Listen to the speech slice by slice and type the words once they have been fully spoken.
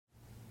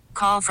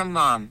call from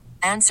mom.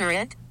 Answer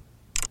it.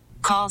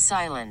 Call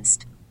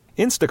silenced.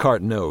 Instacart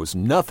knows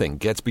nothing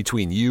gets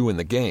between you and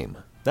the game.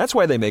 That's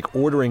why they make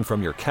ordering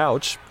from your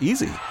couch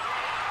easy.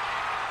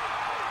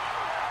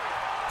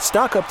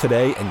 Stock up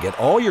today and get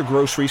all your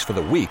groceries for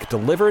the week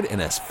delivered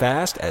in as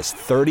fast as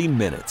 30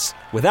 minutes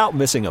without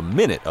missing a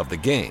minute of the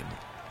game.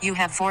 You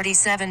have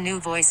 47 new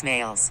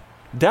voicemails.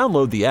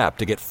 Download the app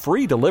to get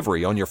free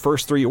delivery on your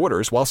first 3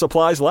 orders while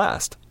supplies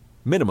last.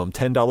 Minimum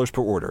 $10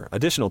 per order.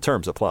 Additional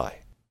terms apply.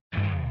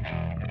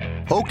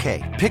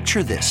 Okay,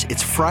 picture this.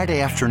 It's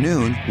Friday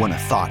afternoon when a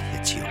thought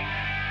hits you.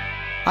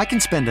 I can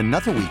spend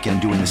another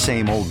weekend doing the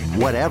same old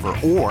whatever,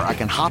 or I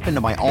can hop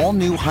into my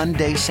all-new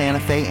Hyundai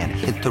Santa Fe and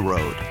hit the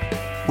road.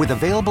 With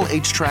available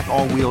H-Track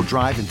all-wheel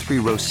drive and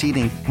 3-row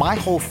seating, my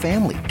whole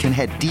family can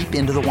head deep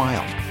into the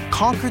wild.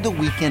 Conquer the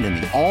weekend in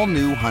the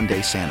all-new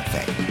Hyundai Santa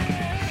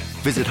Fe.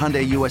 Visit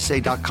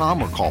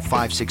HyundaiUSA.com or call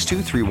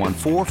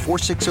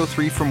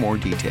 562-314-4603 for more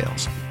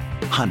details.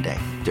 Hyundai,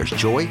 there's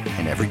joy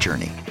in every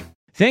journey.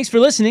 Thanks for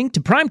listening to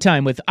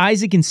Primetime with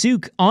Isaac and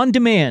Suk on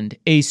Demand,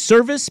 a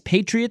Service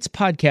Patriots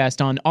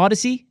podcast on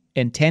Odyssey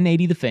and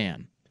 1080 The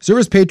Fan.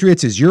 Service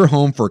Patriots is your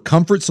home for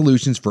comfort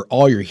solutions for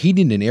all your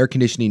heating and air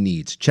conditioning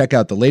needs. Check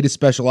out the latest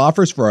special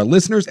offers for our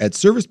listeners at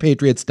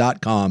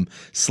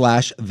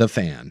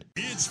servicepatriots.com/thefan.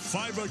 It's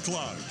 5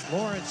 o'clock.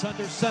 Lawrence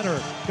under center.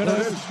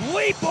 Gonna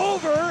leap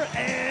over,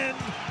 and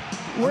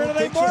where do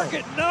they mark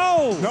it?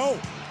 No.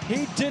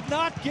 He did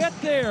not get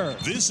there.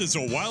 This is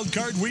a Wild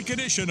Card Week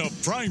edition of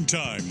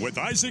Primetime with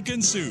Isaac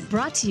and Sue.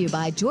 Brought to you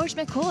by George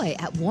McCoy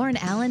at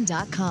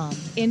WarrenAllen.com.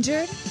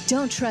 Injured?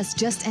 Don't trust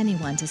just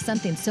anyone to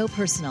something so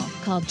personal.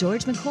 Call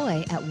George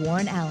McCoy at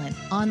Warren Allen.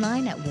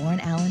 Online at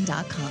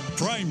WarrenAllen.com.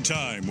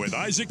 Primetime with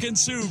Isaac and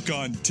Sue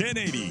on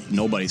 1080.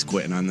 Nobody's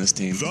quitting on this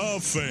team. The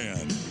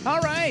Fan. All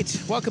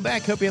right. Welcome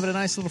back. Hope you're having a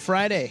nice little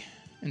Friday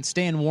and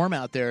staying warm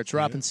out there. It's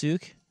Ropp and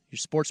Suk, your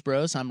sports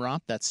bros. I'm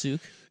Ropp. That's Suk.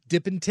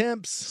 Dipping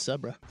temps.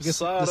 Sup, bro? I guess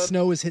the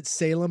snow has hit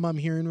Salem. I'm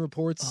hearing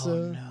reports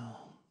no.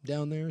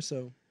 down there,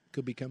 so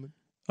could be coming.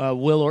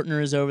 Will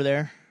Ortner is over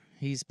there.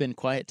 He's been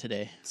quiet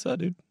today. What's up,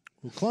 dude?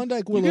 Well,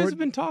 Klondike Will You guys have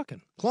been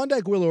talking.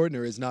 Klondike Will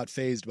Ortner is not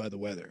fazed by the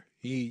weather.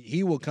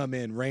 He will come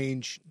in,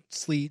 rain,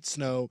 sleet,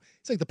 snow.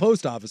 It's like the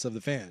post office of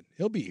the Fan.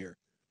 He'll be here.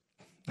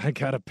 I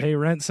gotta pay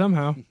rent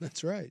somehow.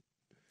 That's right.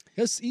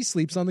 Yes, he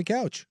sleeps on the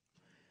couch.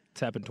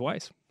 It's happened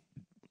twice.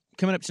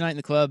 Coming up tonight in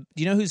the club,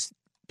 do you know who's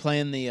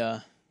playing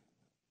the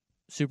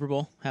Super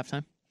Bowl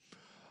halftime?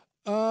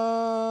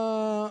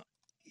 I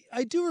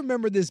do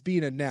remember this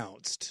being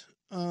announced.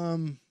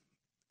 And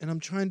I'm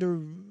trying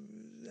to...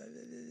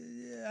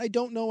 I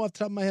don't know off the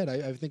top of my head.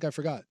 I think I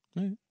forgot.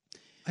 Right.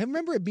 I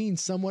remember it being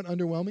somewhat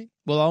underwhelming.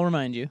 Well, I'll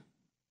remind you.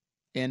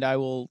 And I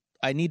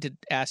need to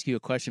ask you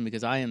a question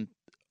because I am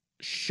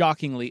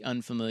shockingly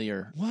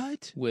unfamiliar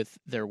with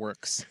their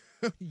works.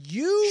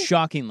 You?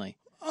 Shockingly.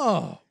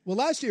 Oh. Well,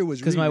 last year was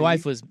because my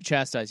wife was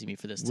chastising me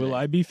for this today. Will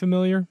I be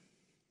familiar?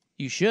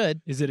 You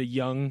should. Is it a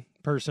young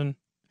person?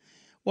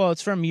 Well,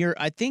 it's from your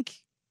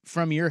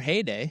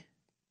heyday.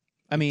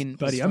 I mean,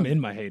 buddy, I'm in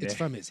my heyday. It's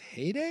from his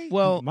heyday?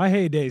 Well, my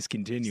heyday is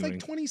continuing.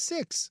 It's like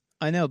 26.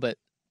 I know, but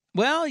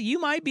well, you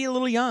might be a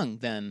little young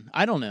then.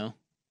 I don't know.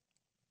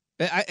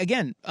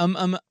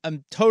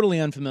 I'm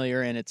totally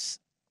unfamiliar, and it's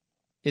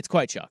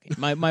quite shocking.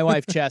 My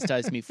wife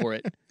chastised me for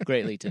it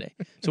greatly today.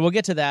 So we'll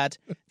get to that.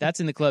 That's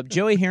in the club.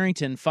 Joey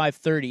Harrington,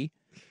 5:30.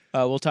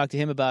 We'll talk to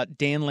him about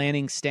Dan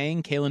Lanning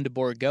staying, Kalen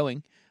DeBoer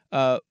going.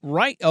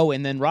 Right. Oh,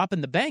 and then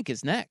Roppin the Bank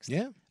is next.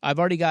 Yeah. I've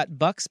already got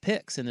Buck's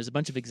picks, and there's a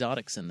bunch of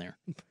exotics in there.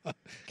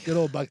 Good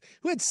old Buck,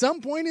 who at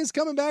some point is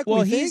coming back.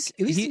 Well, at least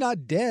he's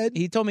not dead.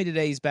 He told me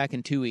today he's back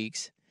in 2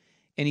 weeks,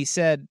 and he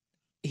said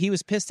he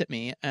was pissed at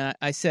me. And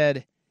I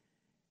said,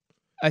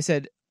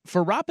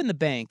 for Roppin the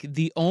Bank,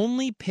 the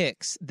only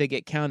picks that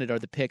get counted are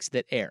the picks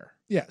that air.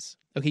 Yes.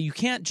 Okay, you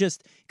can't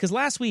just because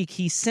last week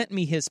he sent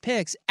me his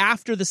picks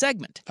after the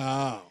segment.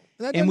 Oh.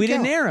 And we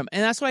didn't air him.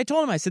 And that's what I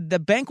told him. I said, the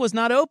bank was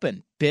not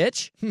open,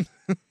 bitch.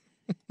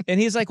 And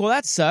he's like, well,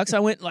 that sucks. I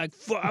went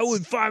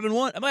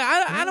 5-1. I'm like,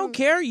 I don't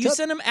care. You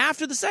send him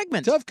after the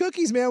segment. Tough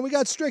cookies, man. We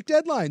got strict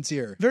deadlines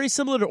here. Very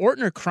similar to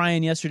Ortner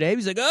crying yesterday.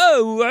 He's like,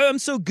 oh, I'm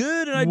so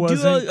good. And I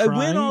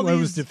win all these. I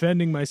was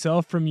defending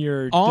myself from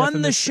your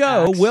on the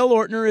show, acts. Will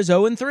Ortner is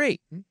 0-3.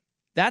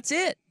 That's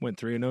it. Went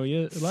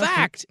 3-0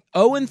 Fact.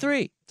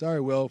 0-3. Sorry,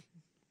 Will.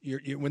 You're,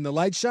 when the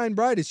lights shine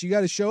brightest, you got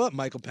to show up,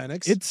 Michael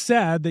Penix. It's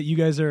sad that you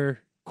guys are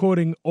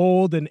quoting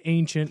old and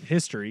ancient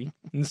history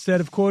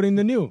instead of quoting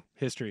the new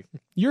history.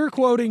 You're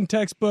quoting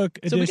textbook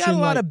edition. So we got a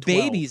lot like of 12.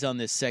 babies on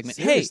this segment.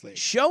 Seriously. Hey,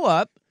 show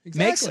up.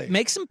 Exactly.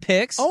 Make some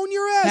picks. Own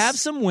your ass. Have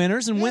some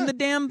winners and win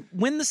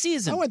the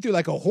season. I went through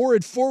like a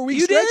horrid 4-week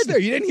You stretch did. there.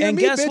 You didn't hear And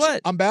me, guess bitch.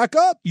 what? I'm back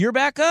up. You're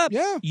back up.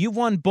 Yeah. You've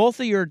won both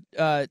of your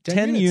 10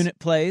 unit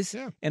plays.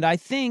 Yeah. And I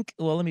think,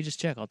 well, let me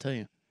just check. I'll tell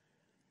you.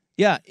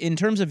 Yeah, in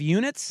terms of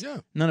units,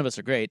 none of us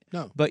are great.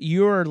 No. But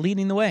you're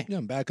leading the way. Yeah,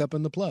 I'm back up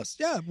in the plus.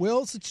 Yeah,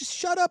 Will, so just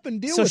shut up and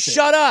deal So with it.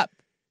 shut up.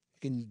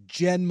 fucking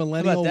Gen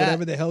Millennial,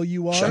 whatever the hell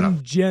you are.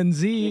 I'm Gen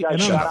Z,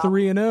 and I'm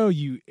 3-0,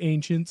 you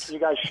ancients. You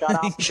guys shut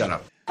up. Shut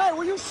up. Hey,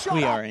 will you shut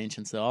We up? are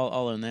ancients, though.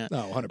 I'll own that.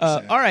 Oh,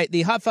 100%. All right,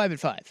 the Hot 5 at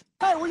 5.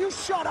 Hey, will you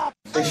shut up?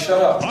 Hey,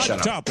 shut up.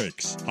 Hot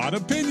topics, hot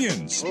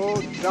opinions.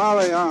 Oh,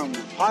 golly, I'm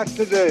hot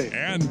today.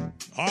 And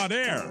hot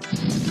air.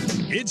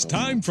 It's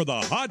time for the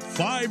Hot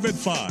 5 at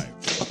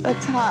 5.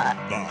 That's hot.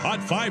 The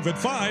Hot 5 at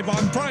 5 on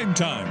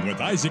Primetime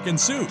with Isaac and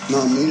Sue.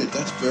 No, I mean it.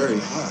 That's very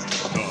hot.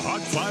 The Hot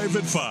 5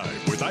 at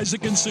 5 with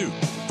Isaac and Sue.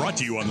 Brought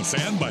to you on The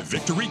Fan by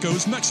Victor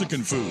Rico's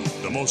Mexican Food,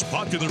 the most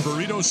popular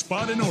burrito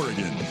spot in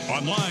Oregon.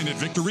 Online at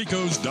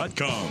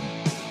victorricos.com.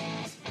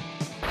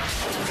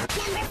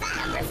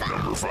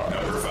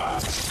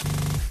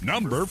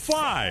 Number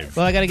 5.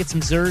 Well, I got to get some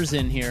Zers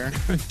in here.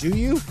 Do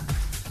you?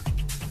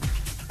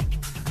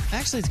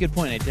 Actually, it's a good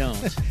point. I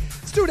don't.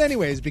 Let's do it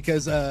anyways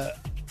because it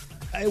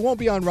won't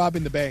be on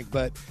Roppin the Bank,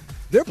 but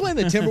they're playing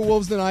the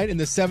Timberwolves tonight in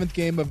the 7th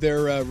game of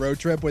their road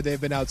trip where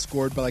they've been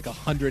outscored by like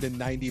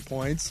 190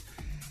 points.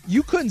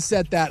 You couldn't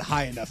set that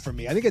high enough for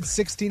me. I think it's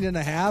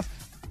 16.5.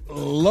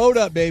 Load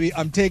up, baby.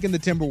 I'm taking the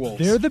Timberwolves.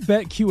 They're the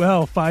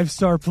BetQL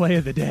 5-star play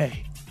of the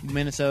day.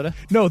 Minnesota?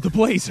 No, the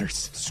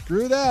Blazers.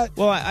 Screw that.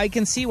 Well, I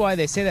can see why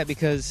they say that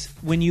because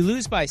when you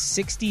lose by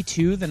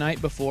 62 the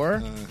night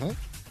before,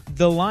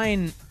 the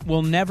line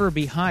will never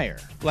be higher.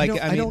 Like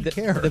I don't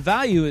care. The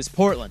value is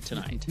Portland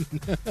tonight.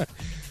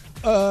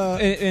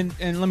 And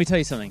let me tell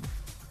you something.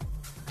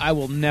 I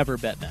will never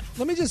bet them.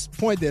 Let me just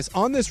point this.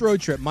 On this road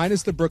trip,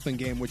 minus the Brooklyn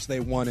game, which they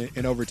won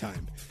in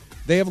overtime,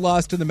 they have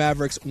lost to the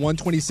Mavericks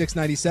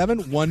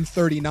 126-97,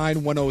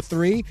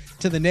 139-103,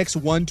 to the Knicks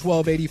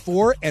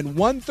 112-84, and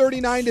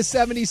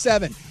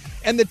 139-77.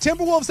 And the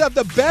Timberwolves have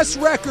the best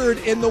record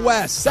in the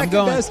West,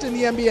 second best in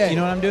the NBA. You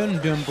know what I'm doing?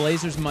 I'm doing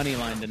Blazers money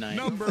line tonight.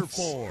 Number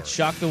 4.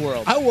 Shock the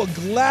world. I will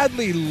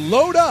gladly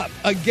load up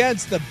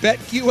against the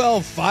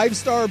BetQL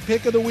 5-star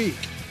pick of the week.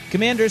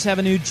 Commanders have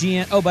a new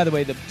GM. Oh, by the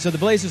way, so the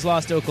Blazers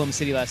lost to Oklahoma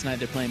City last night.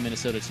 They're playing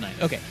Minnesota tonight.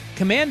 Okay.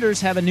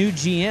 Commanders have a new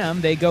GM.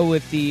 They go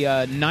with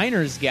the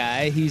Niners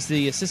guy. He's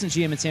the assistant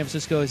GM in San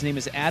Francisco. His name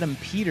is Adam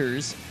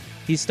Peters.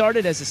 He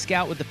started as a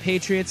scout with the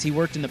Patriots. He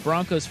worked in the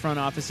Broncos front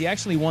office. He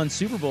actually won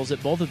Super Bowls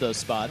at both of those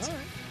spots. All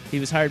right. He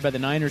was hired by the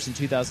Niners in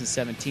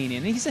 2017,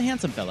 and he's a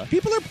handsome fella.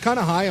 People are kind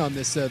of high on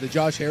this, the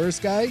Josh Harris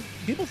guy.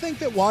 People think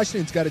that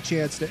Washington's got a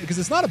chance to, because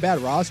it's not a bad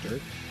roster.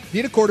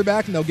 Need a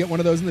quarterback, and they'll get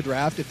one of those in the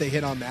draft if they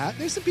hit on that.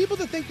 There's some people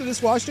that think that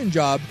this Washington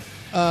job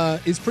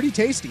is pretty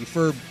tasty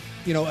for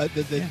the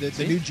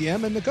new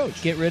GM and the coach.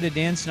 Get rid of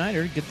Dan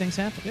Snyder, good things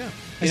happen. Yeah,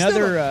 I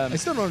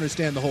still don't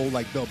understand the whole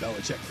Bill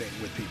Belichick thing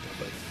with people.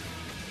 But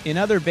in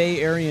other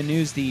Bay Area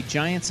news, the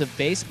Giants of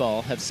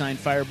baseball have signed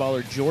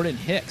fireballer Jordan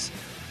Hicks,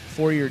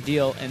 4-year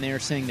deal, and they are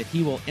saying that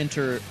he will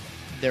enter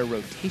their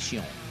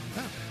rotation.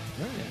 Oh,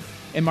 yeah.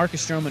 And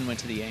Marcus Stroman went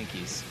to the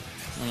Yankees.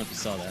 I don't know if you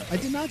saw that. I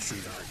did not see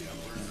that.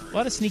 A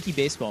lot of sneaky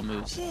baseball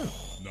moves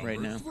right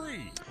now.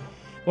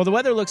 Well, the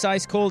weather looks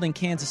ice cold in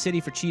Kansas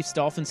City for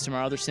Chiefs-Dolphins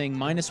tomorrow. They're saying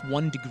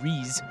 -1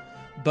 degrees,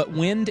 but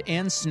wind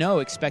and snow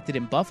expected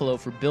in Buffalo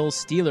for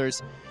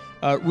Bills-Steelers.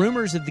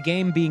 Rumors of the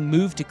game being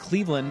moved to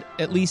Cleveland,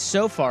 at least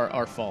so far,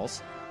 are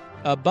false.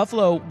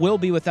 Buffalo will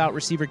be without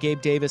receiver Gabe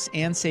Davis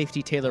and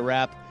safety Taylor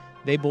Rapp.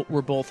 They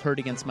were both hurt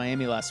against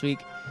Miami last week.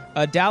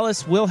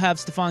 Dallas will have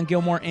Stephon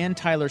Gilmore and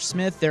Tyler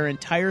Smith. Their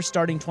entire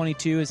starting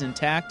 22 is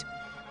intact.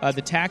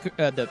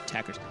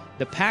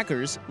 The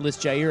Packers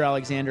list Jair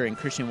Alexander and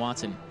Christian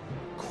Watson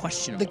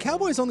questionable. The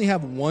Cowboys only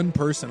have one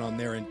person on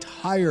their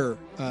entire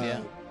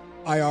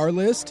IR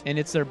list. And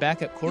it's their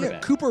backup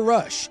quarterback. Yeah, Cooper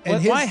Rush.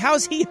 And why?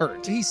 How's he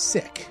hurt? He's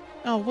sick.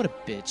 Oh, what a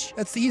bitch.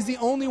 He's the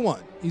only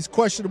one. He's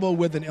questionable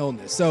with an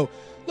illness. So,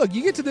 look,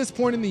 you get to this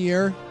point in the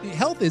year,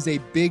 health is a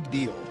big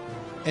deal.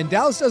 And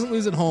Dallas doesn't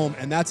lose at home,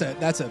 and that's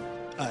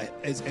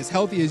as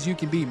healthy as you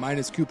can be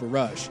minus Cooper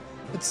Rush.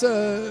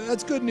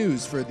 That's good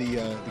news for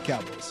the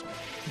Cowboys.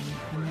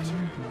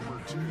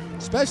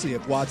 Especially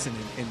if Watson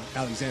and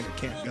Alexander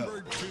can't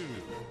go.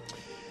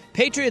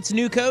 Patriots'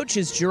 new coach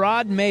is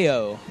Gerard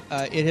Mayo.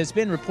 It has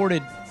been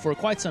reported for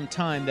quite some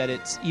time that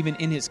it's even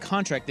in his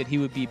contract that he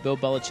would be Bill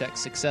Belichick's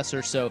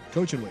successor. So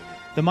coaching waiting.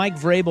 The Mike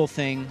Vrabel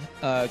thing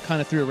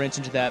kind of threw a wrench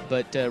into that,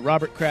 but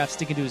Robert Kraft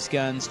sticking to his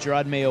guns.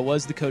 Gerard Mayo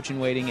was the coach in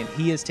waiting, and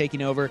he is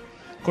taking over.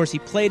 Of course, he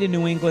played in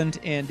New England,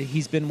 and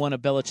he's been one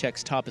of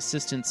Belichick's top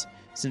assistants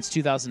since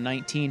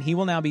 2019. He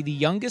will now be the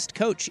youngest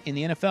coach in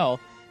the NFL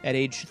at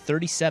age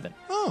 37.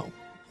 Oh,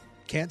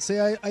 can't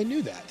say I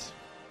knew that.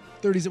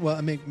 30s. Well,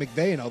 I mean,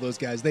 McVay and all those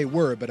guys, they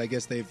were, but I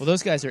guess they've... Well,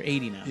 those guys are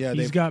 80 now. Yeah,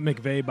 he's got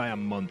McVay by a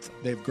month.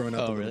 They've grown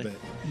up a little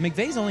bit.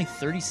 McVay's only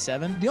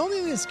 37? The only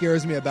thing that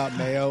scares me about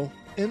Mayo,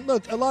 and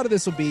look, a lot of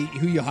this will be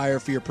who you hire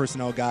for your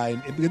personnel guy.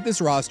 And this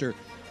roster,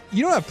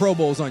 you don't have Pro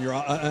Bowls on your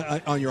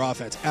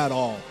offense at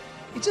all.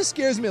 It just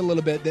scares me a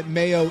little bit that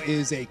Mayo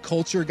is a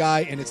culture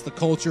guy, and it's the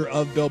culture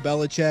of Bill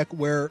Belichick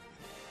where...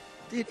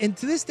 And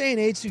to this day and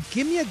age, dude,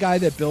 give me a guy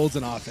that builds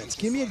an offense.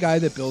 Give me a guy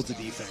that builds a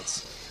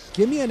defense.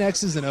 Give me an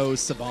X's and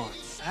O's savant.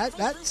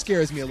 That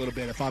scares me a little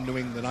bit if I'm New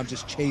England. I'm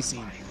just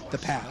chasing the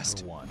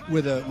past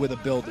with a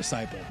Bill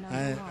disciple.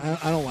 I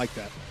don't like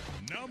that.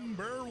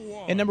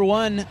 And number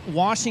one,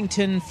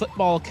 Washington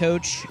football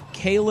coach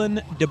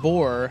Kalen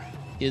DeBoer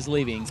is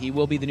leaving. He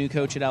will be the new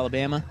coach at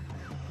Alabama.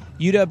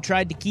 UW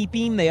tried to keep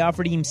him. They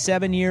offered him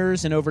 7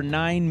 years and over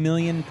 $9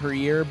 million per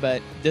year,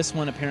 but this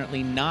one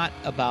apparently not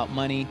about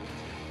money.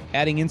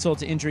 Adding insult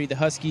to injury, the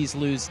Huskies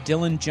lose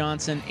Dylan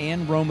Johnson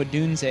and Roma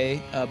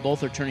Dunze.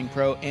 Both are turning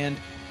pro, and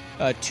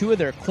two of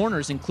their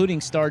corners,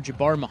 including star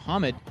Jabbar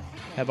Muhammad,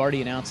 have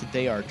already announced that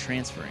they are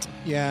transferring.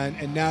 Yeah,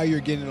 and now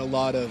you're getting a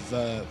lot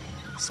of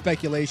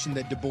speculation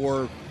that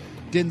DeBoer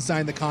didn't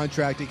sign the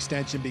contract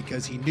extension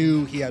because he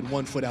knew he had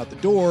 1 foot out the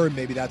door.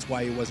 Maybe that's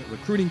why he wasn't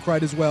recruiting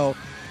quite as well.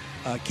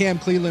 Cam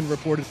Cleland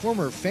reported,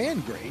 former fan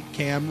great,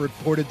 Cam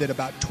reported that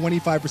about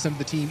 25% of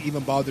the team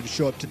even bothered to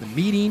show up to the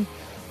meeting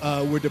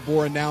where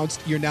DeBoer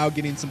announced you're now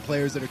getting some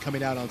players that are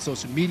coming out on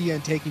social media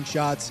and taking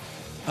shots.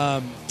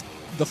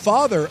 The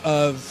father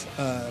of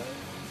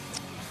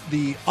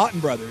the Otten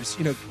brothers,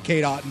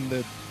 Cade Otten,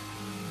 the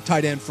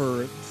tight end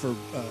for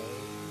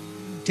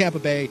Tampa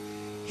Bay,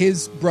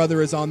 his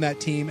brother is on that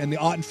team, and the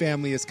Otten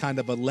family is kind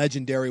of a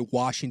legendary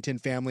Washington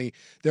family.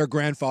 Their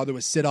grandfather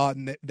was Sid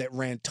Otten that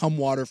ran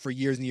Tumwater for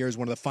years and years,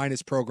 one of the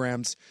finest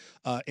programs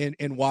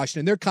in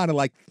Washington. They're kind of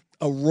like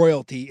a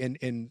royalty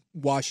in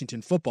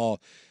Washington football.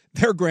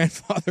 Their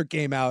grandfather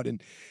came out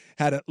and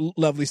had a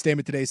lovely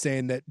statement today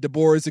saying that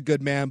DeBoer is a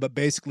good man, but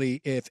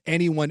basically if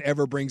anyone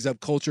ever brings up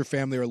culture,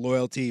 family, or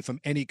loyalty from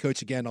any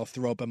coach again, I'll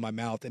throw up in my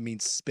mouth. It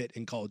means spit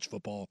in college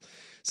football.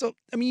 So,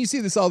 I mean, you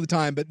see this all the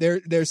time, but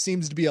there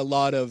seems to be a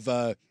lot of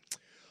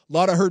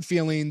hurt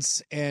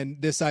feelings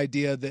and this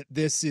idea that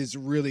this is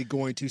really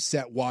going to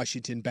set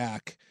Washington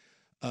back.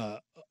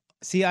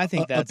 See, I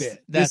think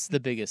that's the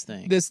biggest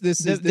thing. This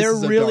is a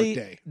dark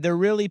day. They're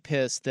really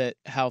pissed at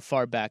how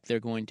far back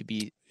they're going to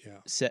be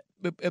set,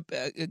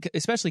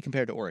 especially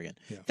compared to Oregon.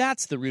 Yeah.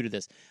 That's the root of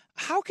this.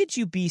 How could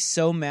you be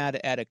so mad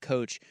at a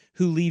coach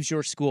who leaves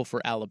your school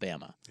for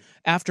Alabama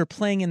after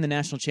playing in the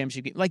national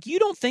championship game? Like, you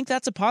don't think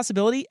that's a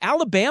possibility?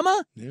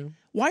 Alabama? Yeah.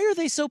 Why are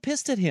they so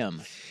pissed at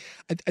him?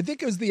 I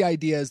think it was the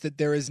idea is that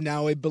there is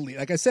now a belief,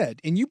 like I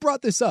said, and you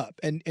brought this up,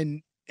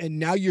 and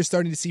now you're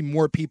starting to see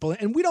more people,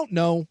 and we don't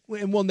know,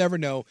 and we'll never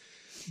know,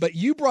 but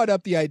you brought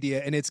up the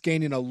idea, and it's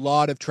gaining a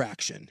lot of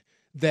traction,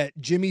 that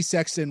Jimmy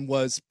Sexton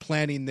was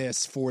planning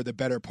this for the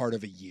better part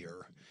of a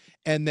year,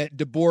 and that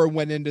DeBoer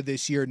went into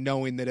this year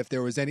knowing that if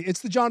there was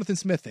it's the Jonathan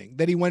Smith thing,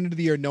 that he went into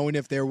the year knowing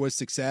if there was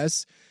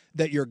success,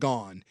 that you're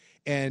gone.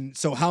 And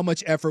so how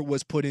much effort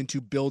was put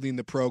into building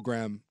the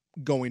program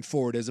going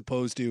forward, as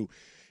opposed to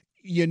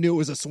you knew it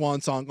was a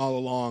swan song all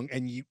along,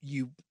 and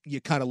you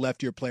kind of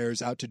left your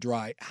players out to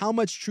dry. How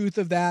much truth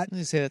of that?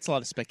 I say that's a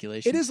lot of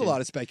speculation. It is a lot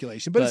of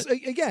speculation, but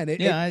again,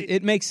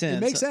 it makes sense.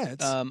 It makes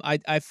sense.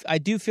 I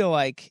do feel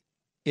like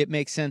it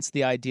makes sense,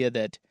 the idea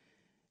that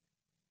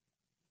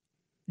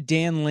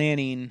Dan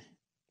Lanning,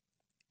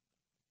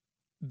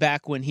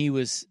 back when he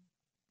was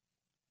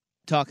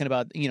talking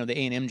about the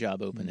A&M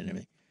job open and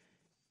everything,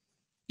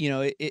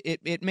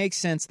 it makes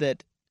sense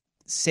that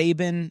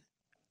Sexton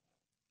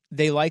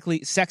likely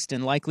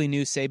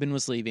knew Saban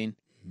was leaving,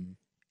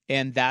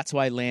 and that's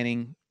why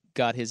Lanning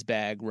got his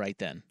bag right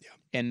then. Yeah.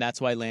 And that's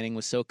why Lanning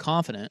was so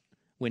confident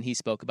when he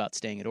spoke about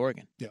staying at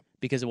Oregon. Yeah.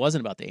 Because it wasn't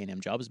about the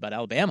A&M job, it was about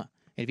Alabama.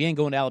 And if he ain't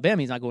going to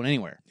Alabama, he's not going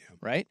anywhere,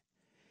 right?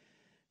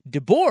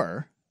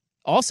 DeBoer,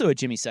 also a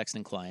Jimmy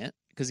Sexton client,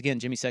 because, again,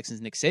 Jimmy Sexton's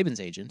Nick Saban's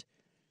agent,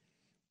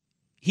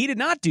 he did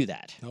not do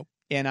that. Nope.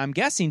 And I'm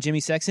guessing Jimmy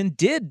Sexton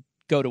did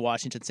go to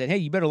Washington and said, hey,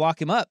 you better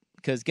lock him up,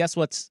 because guess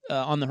what's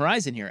on the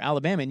horizon here?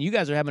 Alabama, and you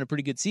guys are having a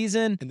pretty good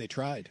season. And they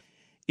tried.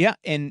 Yeah,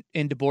 and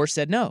DeBoer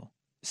said no.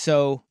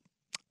 So,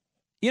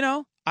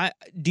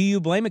 do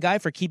you blame a guy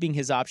for keeping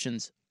his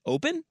options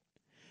open?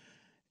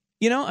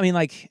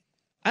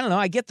 I don't know.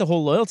 I get the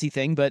whole loyalty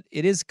thing, but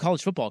it is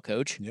college football,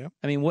 coach. Yeah.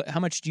 I mean, how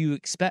much do you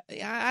expect?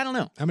 I don't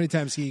know. How many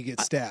times can you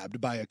get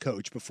stabbed by a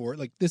coach before?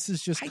 Like, this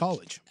is just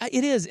college.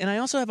 It is, and I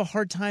also have a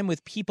hard time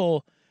with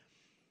people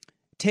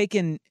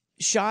taking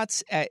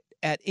shots at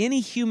any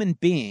human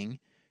being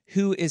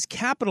who is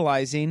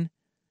capitalizing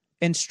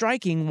and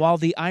striking while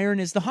the iron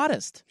is the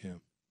hottest.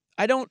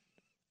 Yeah.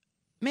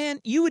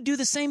 Man, you would do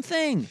the same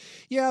thing.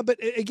 Yeah, but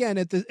again,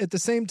 at the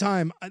same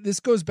time,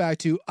 this goes back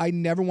to I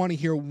never want to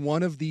hear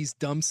one of these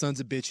dumb sons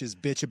of bitches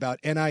bitch about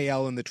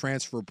NIL and the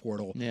transfer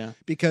portal. Yeah.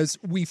 Because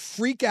we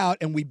freak out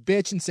and we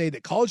bitch and say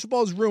that college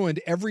football is ruined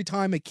every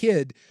time a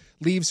kid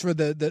leaves for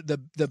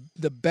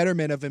the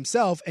betterment of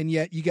himself, and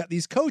yet you got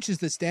these coaches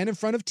that stand in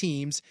front of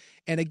teams,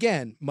 and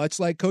again, much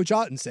like Coach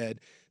Otten said,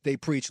 they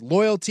preach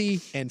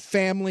loyalty and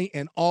family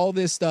and all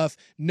this stuff,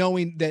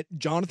 knowing that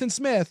Jonathan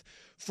Smith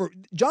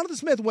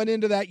went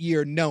into that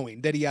year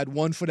knowing that he had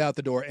 1 foot out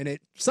the door, and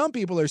some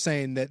people are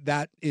saying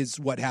that is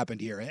what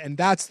happened here, and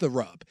that's the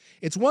rub.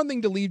 It's one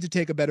thing to leave to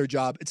take a better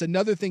job. It's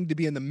another thing to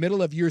be in the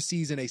middle of your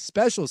season, a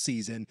special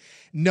season,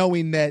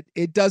 knowing that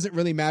it doesn't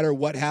really matter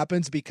what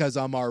happens because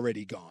I'm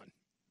already gone.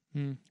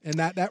 And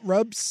that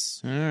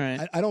rubs. All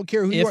right. I don't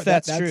care who if you are.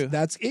 That's true.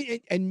 That's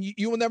it, and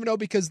you will never know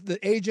because the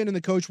agent and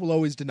the coach will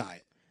always deny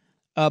it.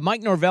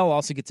 Mike Norvell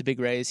also gets a big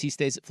raise. He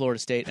stays at Florida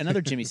State.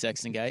 Another Jimmy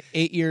Sexton guy.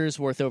 8 years,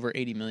 worth over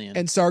 $80 million.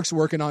 And Sark's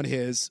working on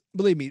his.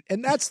 Believe me.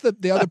 And that's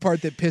the other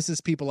part that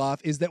pisses people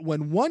off is that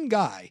when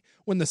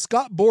the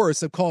Scott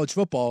Boras of college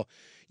football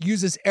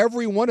uses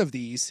every one of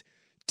these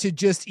to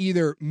just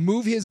either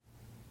move his...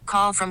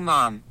 Call from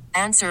mom.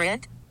 Answer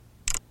it.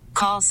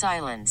 Call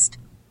silenced.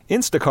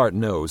 Instacart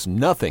knows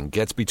nothing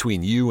gets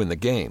between you and the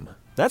game.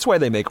 That's why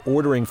they make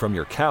ordering from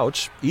your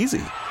couch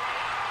easy.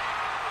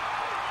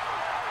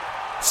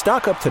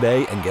 Stock up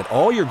today and get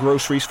all your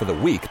groceries for the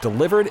week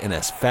delivered in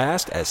as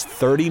fast as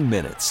 30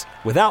 minutes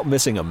without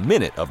missing a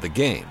minute of the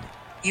game.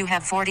 You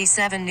have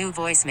 47 new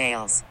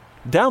voicemails.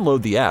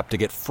 Download the app to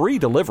get free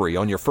delivery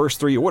on your first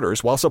 3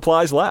 orders while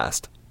supplies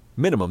last.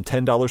 Minimum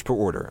 $10 per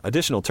order.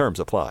 Additional terms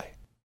apply.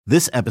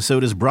 This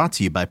episode is brought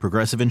to you by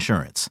Progressive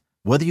Insurance.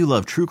 Whether you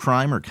love true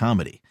crime or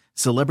comedy,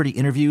 celebrity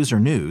interviews or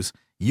news,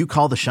 you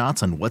call the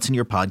shots on what's in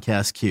your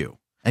podcast queue.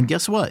 And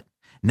guess what?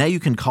 Now you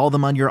can call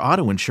them on your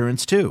auto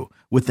insurance too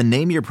with the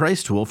Name Your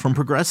Price tool from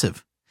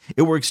Progressive.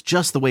 It works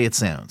just the way it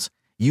sounds.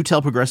 You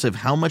tell Progressive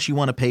how much you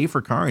want to pay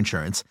for car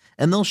insurance,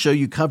 and they'll show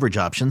you coverage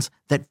options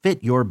that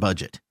fit your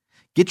budget.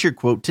 Get your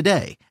quote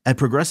today at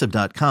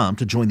Progressive.com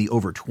to join the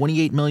over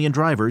 28 million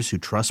drivers who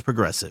trust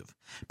Progressive.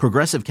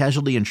 Progressive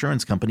Casualty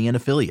Insurance Company and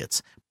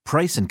Affiliates.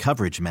 Price and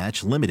coverage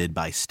match limited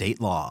by state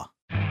law.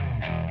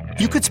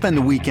 You could spend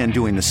the weekend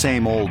doing the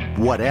same old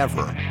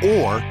whatever,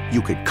 or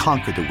you could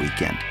conquer the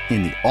weekend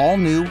in the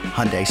all-new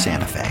Hyundai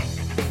Santa Fe.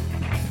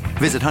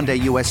 Visit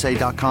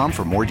HyundaiUSA.com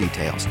for more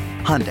details.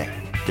 Hyundai,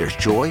 there's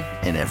joy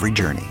in every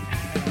journey.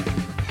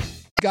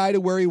 Guy to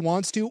where he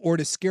wants to, or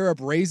to scare up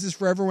raises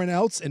for everyone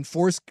else and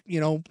force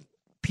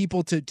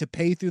people to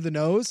pay through the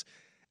nose.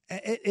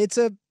 It's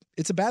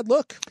a bad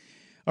look.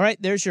 All right,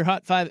 there's your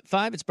Hot 5 at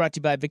 5. It's brought to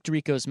you by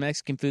Victorico's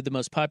Mexican Food, the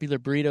most popular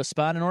burrito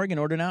spot in Oregon.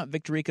 Order now at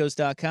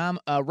victoricos.com.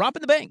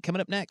 Roppin the Bank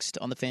coming up next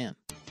on The Fan.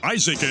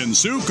 Isaac and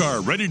Suk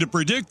are ready to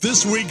predict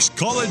this week's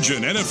college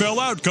and NFL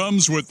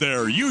outcomes with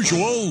their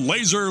usual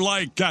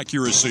laser-like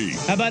accuracy.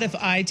 How about if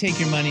I take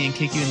your money and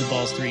kick you in the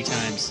balls 3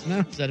 times? No,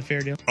 is that a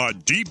fair deal? A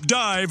deep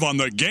dive on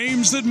the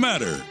games that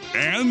matter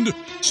and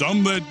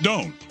some that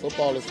don't.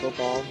 Football is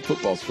football.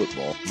 Football's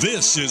football.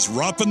 This is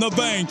Roppin the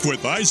Bank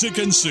with Isaac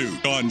and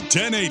Suk on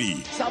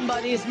 1080.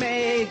 Somebody's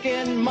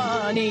making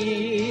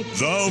money.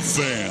 The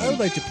Fan. I would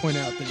like to point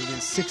out that it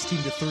is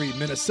 16-3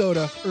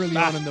 Minnesota early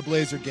on in the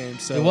Blazer game.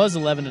 So it was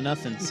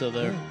 11-0, so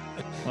they're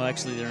well.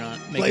 Actually, they're not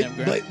making up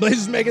ground.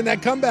 Blazers making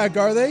that comeback,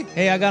 are they?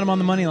 Hey, I got them on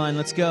the money line.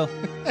 Let's go.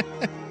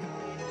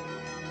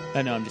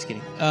 I know, I'm just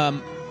kidding.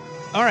 All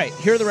right,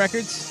 here are the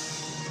records.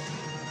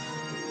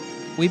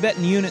 We bet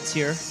in units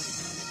here,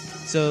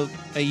 so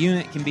a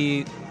unit can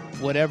be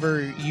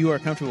whatever you are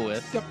comfortable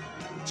with. Yep,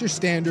 it's your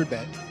standard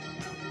bet.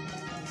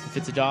 If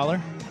it's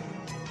 $1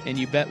 and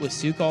you bet with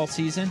Suk all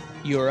season,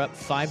 you are up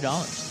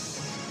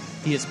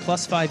 $5. He is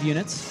plus 5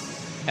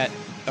 units at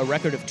a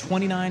record of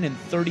 29 and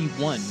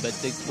 31. But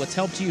what's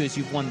helped you is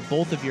you've won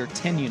both of your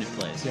 10-unit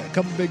plays. Yeah, a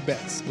couple big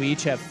bets. We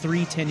each have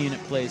 3 10-unit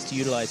plays to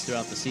utilize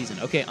throughout the season.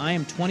 Okay, I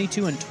am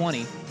 22 and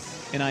 20,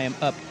 and I am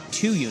up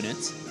 2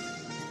 units.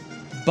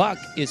 Buck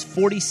is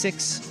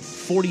 46,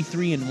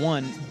 43 and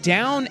 1,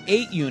 down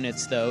 8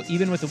 units though,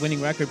 even with a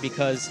winning record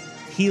because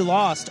he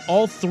lost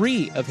all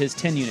 3 of his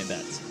 10-unit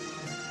bets.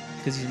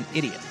 Because he's an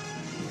idiot.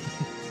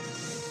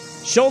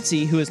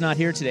 Schultze, who is not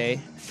here today,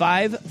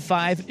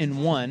 5,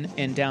 and 1,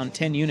 and down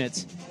 10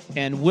 units.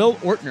 And Will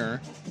Ortner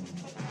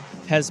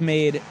has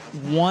made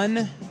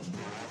 1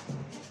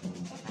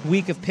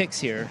 week of picks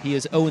here. He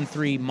is 0 and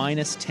 3,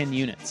 minus 10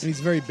 units. And he's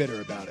very bitter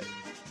about it.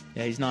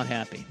 Yeah, he's not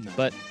happy. No.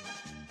 But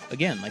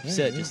again, like you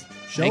said, just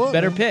show make up,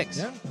 better man. picks.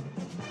 Yeah.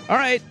 All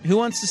right, who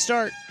wants to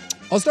start?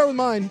 I'll start with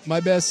mine. My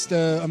best,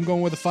 I'm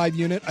going with a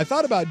 5-unit. I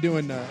thought about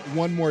doing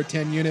one more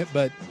 10-unit,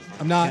 but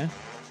I'm not. Okay.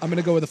 I'm going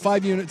to go with a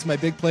 5-unit. It's my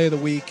big play of the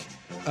week,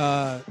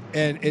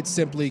 and it's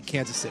simply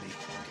Kansas City.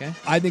 Okay.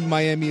 I think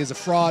Miami is a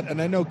fraud,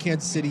 and I know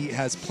Kansas City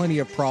has plenty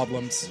of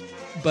problems,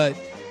 but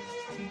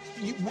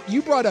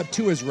you brought up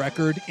Tua's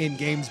record in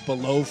games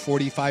below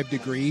 45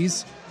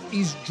 degrees.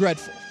 He's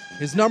dreadful.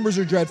 His numbers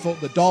are dreadful.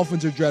 The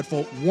Dolphins are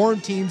dreadful. Warm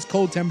teams,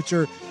 cold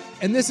temperature,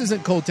 and this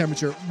isn't cold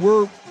temperature.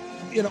 We're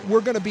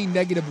going to be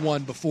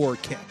 -1 before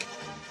kick.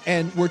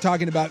 And we're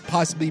talking about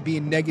possibly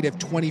being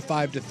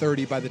 -25 to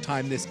 30 by the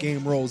time this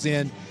game rolls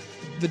in.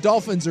 The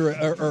Dolphins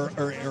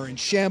are in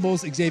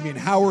shambles. Xavier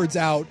Howard's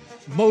out.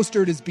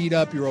 Mostert is beat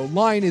up. Your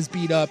O-line is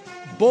beat up.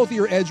 Both of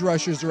your edge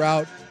rushers are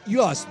out. You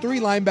lost 3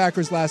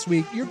 linebackers last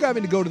week. You're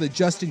having to go to the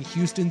Justin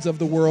Houstons of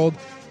the world.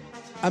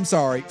 I'm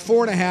sorry.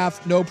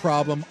 4.5, no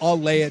problem. I'll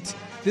lay it.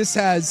 This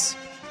has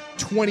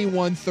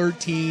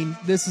 21-13.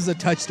 This is a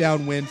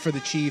touchdown win for the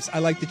Chiefs. I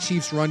like the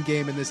Chiefs' run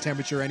game in this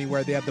temperature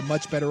anywhere. They have the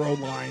much better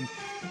O-line.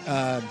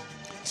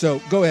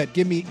 So go ahead.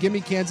 Give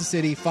me Kansas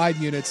City, 5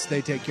 units.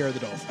 They take care of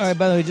the Dolphins. All right,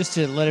 by the way, just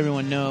to let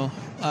everyone know,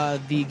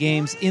 the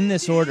games in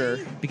this order,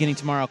 beginning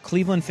tomorrow,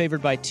 Cleveland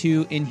favored by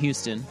 2 in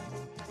Houston.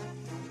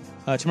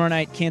 Tomorrow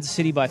night, Kansas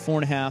City by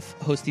 4.5,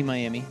 hosting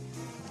Miami.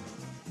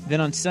 Then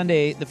on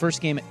Sunday, the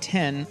first game at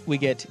 10, we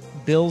get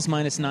Bills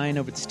 -9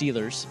 over the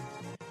Steelers.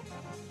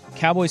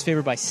 Cowboys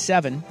favored by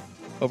 7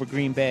 over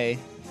Green Bay.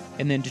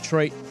 And then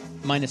Detroit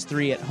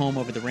 -3 at home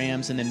over the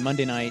Rams. And then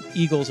Monday night,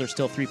 Eagles are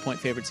still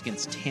 3-point favorites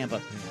against Tampa.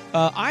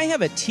 I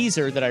have a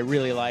teaser that I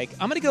really like.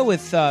 I'm going to go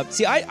with...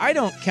 I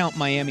don't count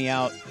Miami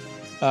out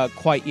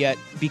quite yet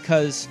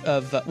because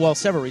of,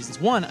 several reasons.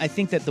 One, I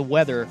think that the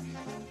weather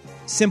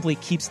simply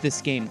keeps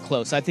this game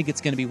close. I think it's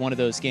going to be one of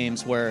those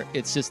games where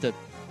it's just a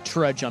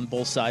trudge on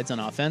both sides on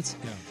offense.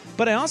 Yeah.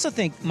 But I also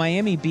think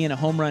Miami being a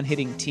home run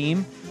hitting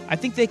team, I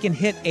think they can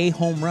hit a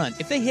home run.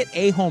 If they hit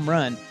a home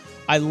run,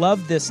 I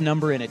love this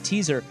number in a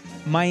teaser.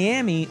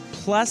 Miami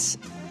plus,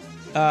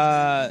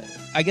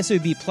 I guess it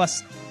would be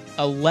plus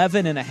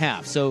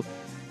 11.5. So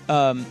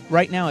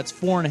right now it's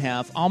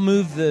 4.5. I'll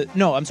move it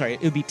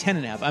would be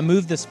 10.5. I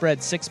move the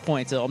spread 6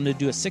 points. I'm going to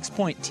do a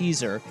 6-point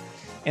teaser,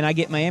 and I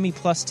get Miami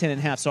plus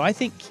 10.5. So I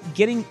think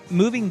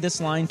moving this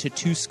line to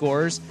 2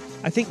 scores,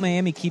 I think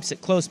Miami keeps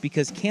it close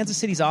because Kansas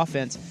City's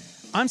offense,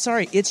 I'm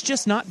sorry, it's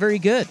just not very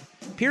good,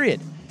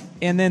 period.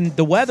 And then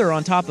the weather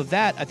on top of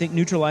that, I think,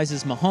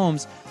 neutralizes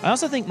Mahomes. I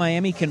also think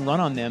Miami can run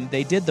on them.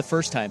 They did the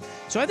first time.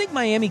 So I think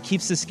Miami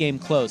keeps this game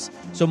close.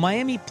 So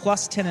Miami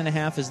plus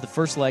 10.5 is the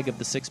first leg of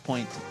the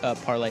 6-point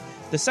parlay.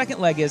 The second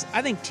leg is,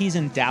 I think,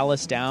 teasing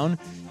Dallas down.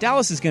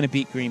 Dallas is going to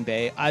beat Green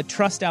Bay. I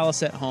trust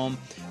Dallas at home.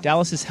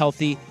 Dallas is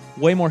healthy,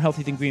 way more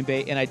healthy than Green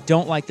Bay, and I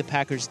don't like the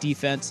Packers'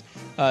 defense.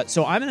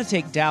 So I'm going to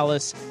take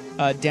Dallas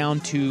down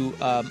to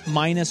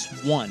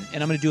 -1,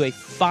 and I'm going to do a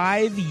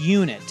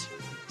 5-unit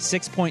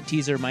 6-point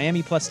teaser,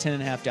 Miami plus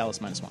 10.5, Dallas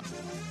 -1.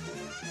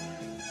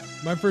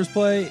 My first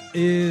play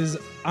is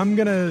I'm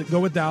going to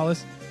go with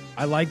Dallas.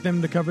 I like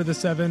them to cover the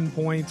 7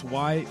 points.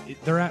 Why?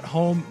 They're at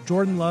home.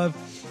 Jordan Love,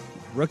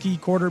 rookie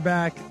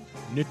quarterback,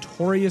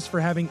 notorious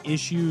for having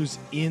issues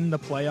in the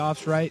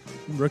playoffs, right?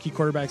 Rookie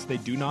quarterbacks, they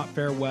do not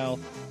fare well.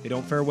 They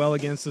don't fare well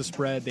against the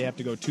spread. They have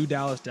to go to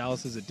Dallas.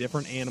 Dallas is a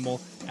different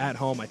animal at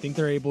home. I think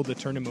they're able to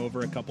turn him over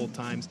a couple of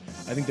times.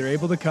 I think they're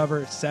able to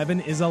cover. 7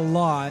 is a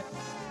lot.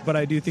 But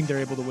I do think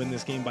they're able to win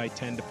this game by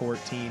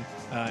 10-14,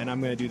 and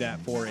I'm going to do that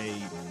for a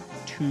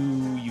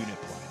 2-unit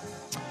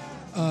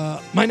play.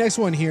 My next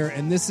one here,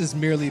 and this is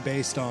merely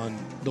based on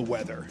the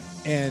weather.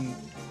 And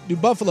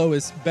Buffalo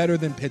is better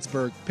than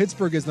Pittsburgh.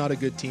 Pittsburgh is not a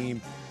good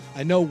team.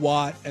 I know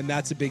Watt, and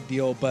that's a big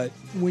deal. But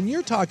when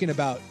you're talking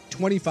about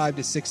 25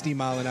 to 60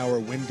 mile an hour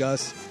wind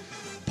gusts,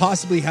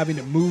 possibly having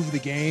to move the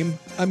game,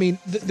 I mean,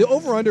 the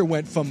over-under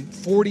went from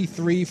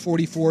 43,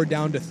 44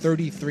 down to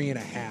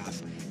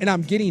 33.5. And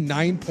I'm getting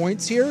 9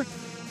 points here,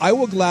 I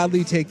will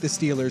gladly take the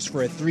Steelers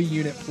for a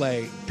 3-unit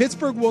play.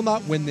 Pittsburgh will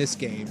not win this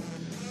game,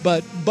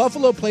 but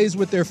Buffalo plays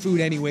with their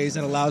food anyways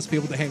and allows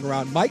people to hang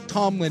around. Mike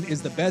Tomlin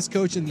is the best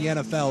coach in the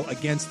NFL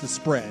against the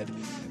spread.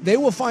 They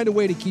will find a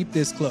way to keep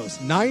this close.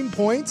 9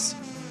 points,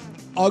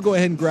 I'll go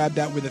ahead and grab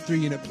that with a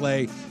 3-unit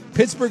play.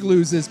 Pittsburgh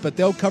loses, but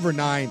they'll cover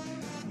 9.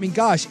 I mean,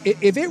 gosh,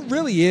 if it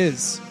really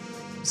is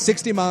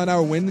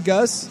 60-mile-an-hour wind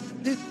gusts,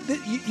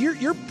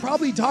 you're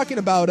probably talking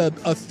about a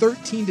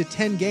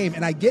 13-10 game,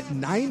 and I get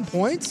 9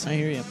 points. I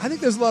hear you. I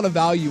think there's a lot of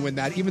value in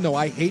that, even though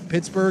I hate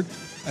Pittsburgh,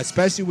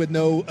 especially with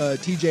no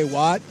T.J.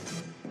 Watt.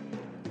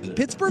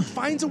 Pittsburgh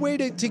finds a way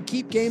to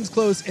keep games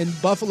close, and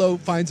Buffalo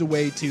finds a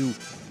way to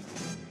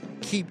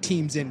keep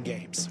teams in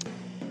games.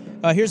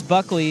 Here's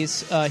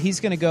Buckley's. He's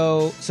going to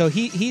go. So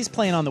he's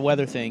playing on the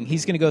weather thing.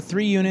 He's going to go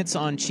 3 units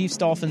on Chiefs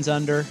Dolphins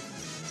under.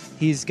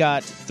 He's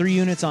got 3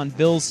 units on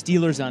Bills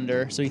Steelers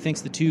under. So he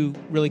thinks the 2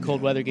 really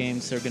cold weather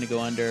games are going to go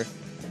under.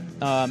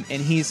 And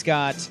he's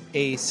got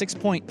a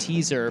 6-point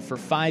teaser for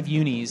 5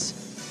 unis,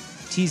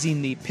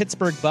 teasing the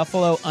Pittsburgh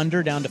Buffalo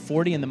under down to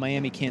 40 and the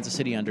Miami Kansas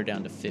City under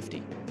down to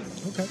 50.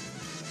 Okay.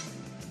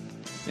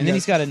 And then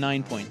he's got a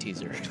 9-point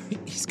teaser.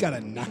 He's got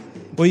a 9.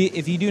 Well,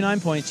 if you do 9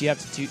 points, you have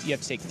to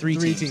take 3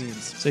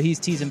 teams. So he's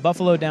teasing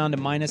Buffalo down to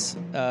minus,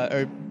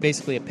 or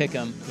basically a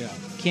pick'em. Yeah.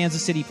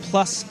 Kansas City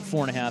plus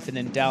 4.5, and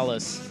then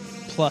Dallas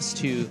plus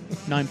 2.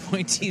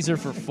 9-point teaser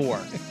for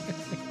 4.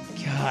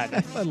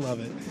 God, I love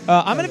it.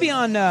 I'm going to be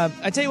on.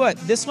 I tell you what,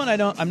 this one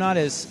I'm not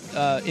as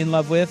in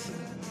love with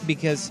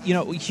because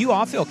Hugh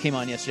Offill came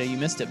on yesterday. You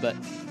missed it, but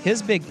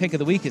his big pick of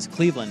the week is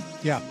Cleveland.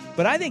 Yeah.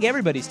 But I think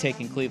everybody's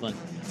taking Cleveland.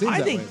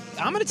 I think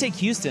I'm going to take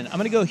Houston. I'm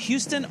going to go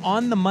Houston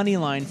on the money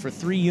line for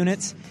 3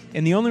 units.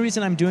 And the only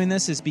reason I'm doing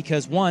this is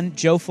because, 1,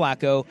 Joe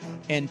Flacco,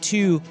 and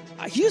 2,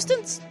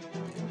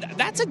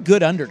 that's a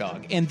good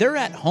underdog, and they're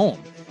at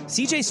home.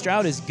 C.J.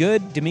 Stroud is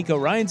good. DeMeco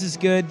Ryans is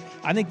good.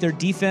 I think their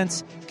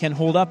defense can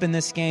hold up in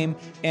this game,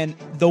 and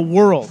the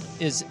world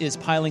is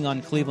piling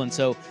on Cleveland.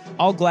 So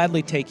I'll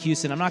gladly take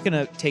Houston. I'm not going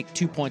to take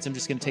 2 points. I'm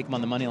just going to take them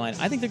on the money line.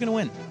 I think they're going to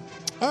win.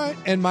 All right,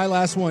 and my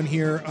last one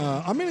here,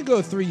 I'm going to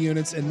go 3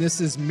 units, and this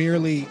is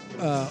merely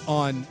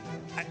on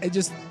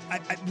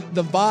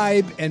the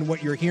vibe and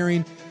what you're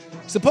hearing.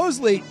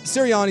 Supposedly,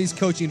 Sirianni's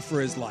coaching for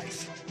his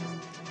life.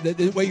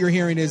 What you're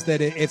hearing is that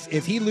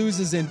if he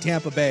loses in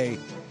Tampa Bay,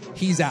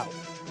 he's out.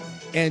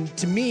 And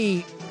to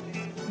me,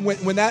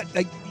 when that,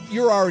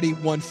 you're already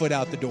 1 foot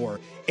out the door.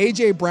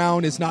 A.J.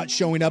 Brown is not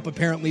showing up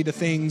apparently to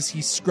things.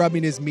 He's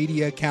scrubbing his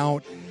media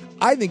account.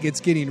 I think it's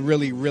getting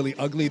really, really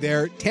ugly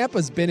there.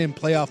 Tampa's been in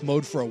playoff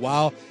mode for a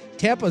while.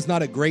 Tampa's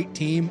not a great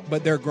team,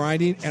 but they're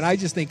grinding, and I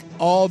just think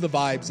all the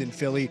vibes in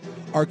Philly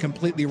are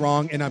completely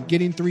wrong, and I'm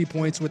getting 3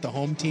 points with the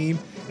home team.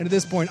 And at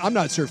this point, I'm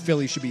not sure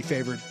Philly should be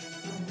favored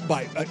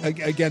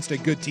against a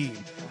good team.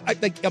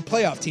 Like a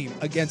playoff team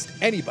against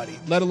anybody,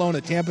 let alone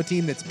a Tampa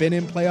team that's been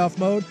in playoff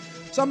mode.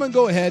 So I'm going to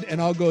go ahead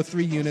and I'll go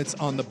 3 units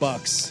on the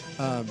Bucks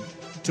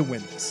to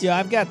win this. Yeah,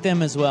 I've got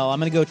them as well. I'm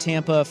going to go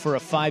Tampa for a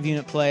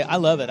 5-unit play. I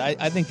love it.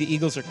 I think the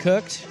Eagles are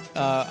cooked.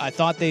 I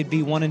thought they'd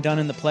be one and done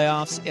in the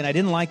playoffs, and I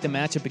didn't like the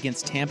matchup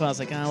against Tampa. I was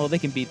like, well, they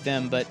can beat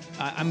them, but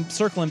I'm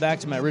circling back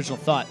to my original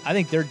thought. I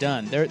think they're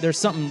done. There's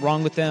something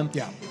wrong with them.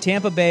 Yeah.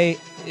 Tampa Bay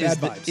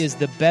is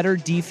the better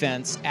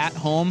defense at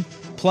home,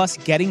 plus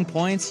getting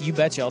points. You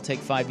betcha I'll take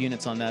 5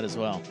 units on that as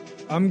well.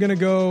 I'm going to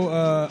go,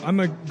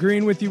 I'm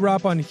agreeing with you,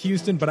 Ropp, on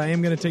Houston, but I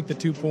am going to take the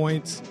 2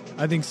 points.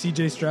 I think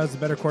C.J. Stroud's the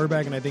better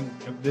quarterback, and I think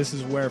this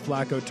is where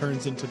Flacco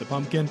turns into the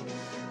pumpkin,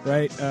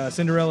 right?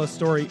 Cinderella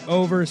story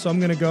over, so I'm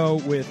going to go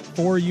with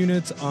 4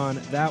 units on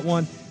that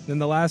one. Then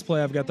the last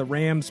play, I've got the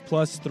Rams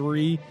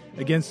 +3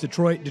 against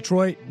Detroit.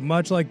 Detroit,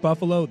 much like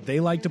Buffalo,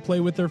 they like to play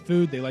with their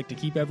food. They like to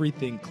keep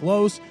everything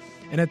close.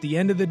 And at the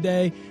end of the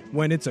day,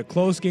 when it's a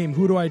close game,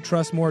 who do I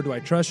trust more? Do I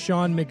trust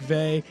Sean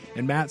McVay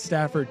and Matt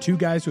Stafford, 2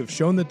 guys who have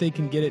shown that they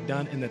can get it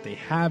done and that they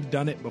have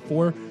done it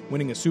before,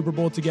 winning a Super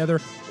Bowl together?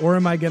 Or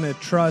am I going to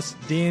trust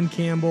Dan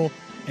Campbell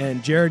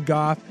and Jared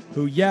Goff,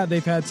 who, yeah,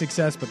 they've had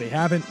success, but they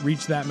haven't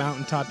reached that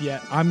mountaintop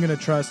yet? I'm going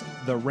to trust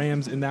the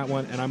Rams in that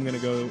one, and I'm going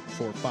to go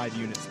for 5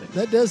 units there.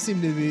 That does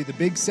seem to be the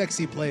big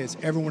sexy play is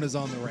everyone is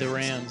on the Rams. The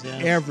Rams,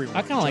 yeah. Everyone.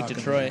 I kind of like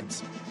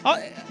Detroit.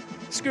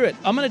 Screw it.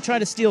 I'm going to try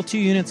to steal 2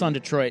 units on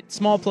Detroit.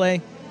 Small play,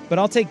 but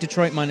I'll take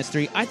Detroit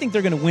 -3. I think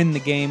they're going to win the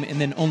game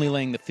and then only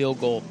laying the field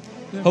goal.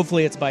 Yeah.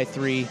 Hopefully it's by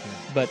 3,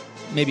 but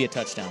maybe a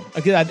touchdown.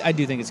 I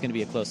do think it's going to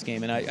be a close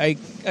game, and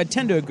I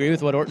tend to agree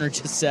with what Ortner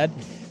just said.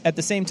 At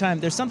the same time,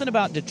 there's something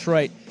about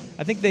Detroit.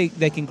 I think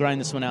they can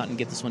grind this one out and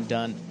get this one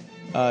done.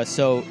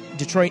 So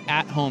Detroit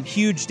at home,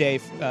 huge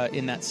day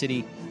in that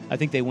city. I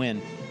think they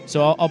win.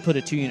 So I'll put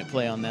a 2-unit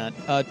play on that.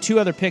 2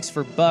 other picks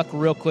for Buck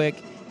real quick.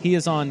 He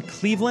is on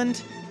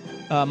Cleveland.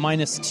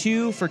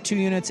 -2 for 2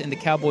 units, and the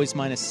Cowboys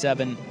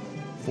 -7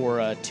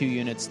 for 2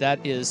 units. That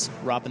is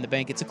Roppin the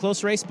Bank. It's a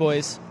close race,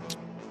 boys.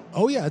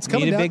 Oh, yeah. It's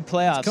coming down. Big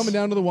playoffs. It's coming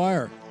down to the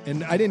wire.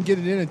 And I didn't get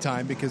it in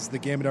time because the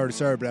game had already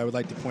started, but I would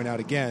like to point out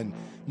again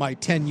my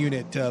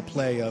 10-unit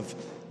play of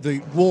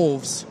the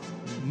Wolves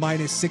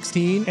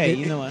 -16. Hey,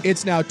 you know what?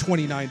 It's now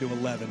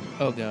 29-11.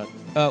 Oh, God.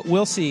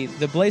 We'll see.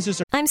 The Blazers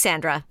are... I'm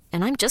Sandra,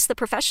 and I'm just the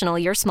professional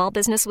your small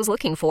business was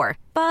looking for.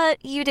 But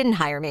you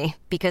didn't hire me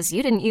because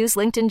you didn't use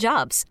LinkedIn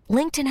Jobs.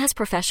 LinkedIn has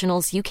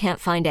professionals you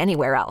can't find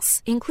anywhere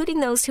else, including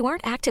those who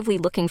aren't actively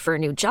looking for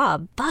a new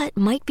job, but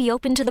might be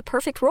open to the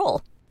perfect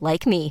role,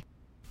 like me.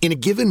 In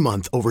a given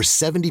month, over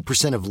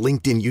 70% of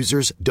LinkedIn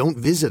users don't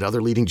visit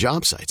other leading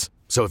job sites.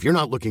 So if you're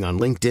not looking on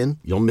LinkedIn,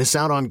 you'll miss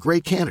out on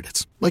great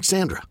candidates like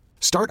Sandra.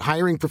 Start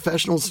hiring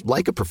professionals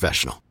like a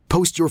professional.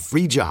 Post your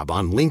free job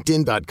on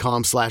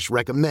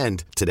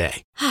linkedin.com/recommend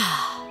today.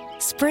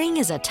 Spring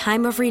is a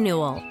time of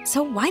renewal,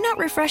 so why not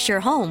refresh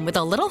your home with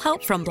a little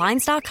help from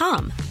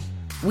Blinds.com?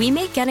 We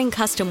make getting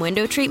custom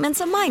window treatments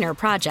a minor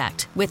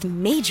project with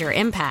major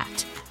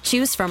impact.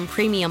 Choose from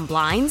premium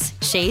blinds,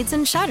 shades,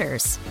 and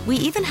shutters. We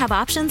even have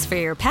options for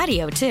your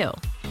patio, too.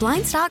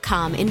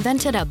 Blinds.com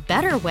invented a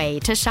better way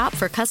to shop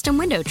for custom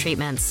window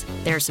treatments.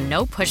 There's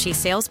no pushy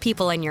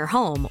salespeople in your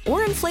home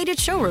or inflated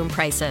showroom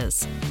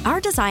prices.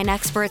 Our design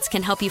experts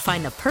can help you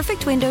find the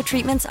perfect window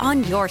treatments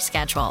on your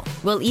schedule.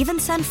 We'll even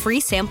send free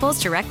samples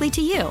directly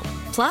to you.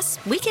 Plus,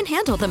 we can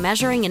handle the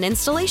measuring and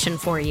installation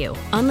for you.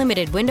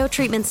 Unlimited window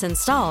treatments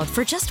installed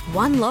for just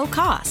one low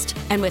cost.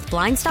 And with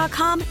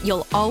Blinds.com,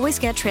 you'll always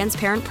get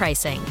transparent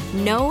pricing.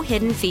 No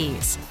hidden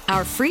fees.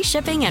 Our free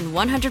shipping and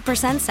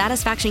 100%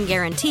 satisfaction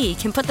guarantee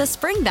can put the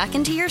spring back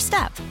into your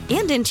step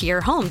and into your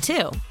home,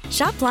 too.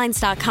 Shop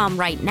Blinds.com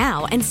right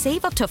now and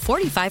save up to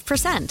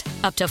 45%.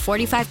 Up to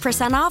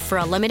 45% off for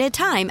a limited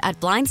time at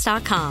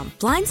Blinds.com.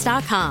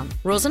 Blinds.com.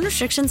 Rules and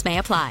restrictions may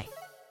apply.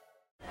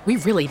 We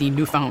really need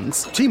new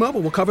phones. T-Mobile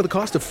will cover the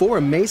cost of 4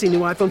 amazing new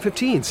iPhone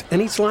 15s, and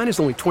each line is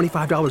only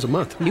 $25 a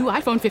month. New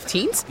iPhone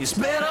 15s? It's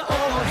better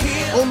over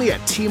here. Only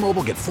at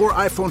T-Mobile, get 4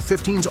 iPhone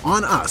 15s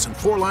on us and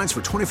 4 lines for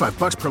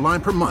 $25 per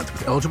line per month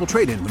with eligible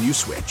trade-in when you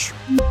switch.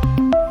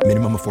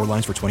 Minimum of 4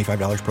 lines for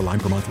 $25 per line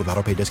per month with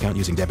autopay discount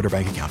using debit or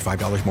bank account.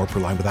 $5 more per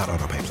line without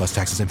autopay, plus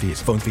taxes and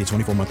fees. Phone fee at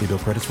 24 monthly bill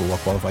credits for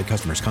well-qualified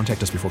customers.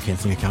 Contact us before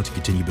canceling account to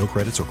continue bill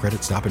credits or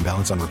credit stop and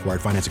balance on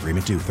required finance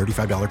agreement due.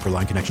 $35 per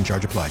line connection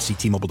charge applies. See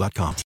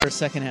T-Mobile.com. Our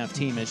second half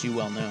team, as you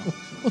well know.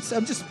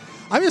 I'm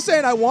just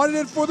saying I wanted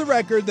it for the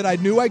record that I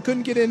knew I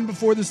couldn't get in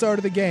before the start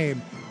of the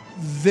game.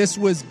 This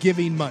was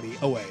giving money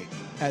away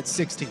at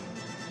 16.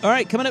 All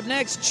right, coming up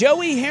next,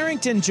 Joey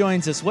Harrington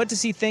joins us. What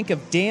does he think of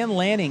Dan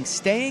Lanning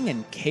staying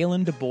and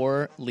Kalen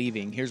DeBoer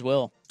leaving? Here's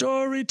Will.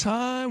 Story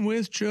time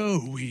with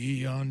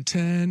Joey on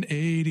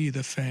 1080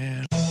 The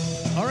Fan.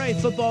 All right,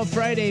 Football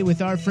Friday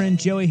with our friend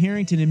Joey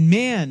Harrington. And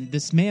man,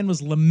 this man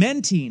was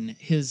lamenting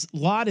his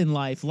lot in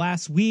life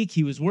last week.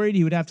 He was worried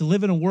he would have to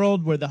live in a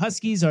world where the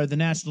Huskies are the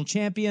national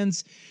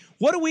champions.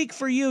 What a week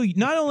for you.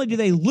 Not only do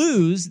they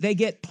lose, they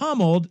get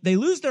pummeled. They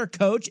lose their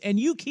coach, and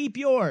you keep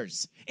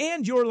yours.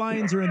 And your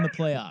Lions are in the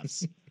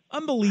playoffs.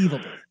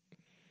 Unbelievable.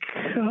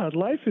 God,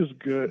 life is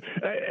good.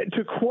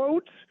 To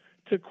quote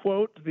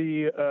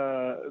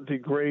the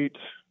great,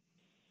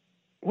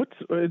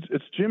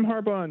 it's Jim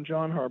Harbaugh and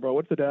John Harbaugh.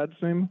 What's the dad's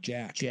name?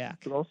 Jack.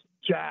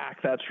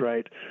 Jack, that's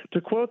right.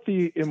 To quote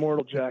the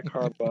immortal Jack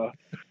Harbaugh,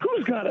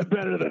 who's got it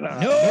better than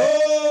us?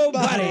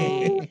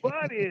 Nobody.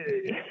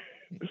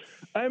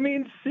 I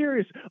mean,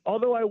 serious.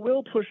 Although I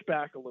will push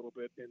back a little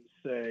bit and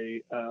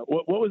say,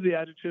 what was the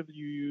adjective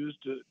you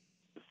used?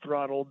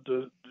 Throttled.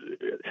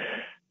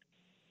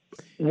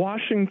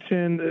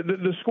 Washington.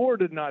 The score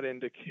did not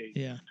indicate.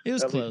 Yeah, it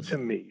was close to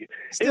me.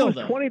 Still, it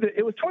was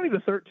 20 to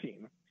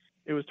 13.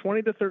 It was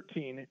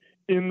 20-13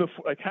 in the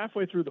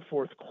halfway through the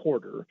fourth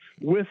quarter,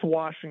 with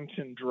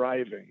Washington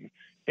driving,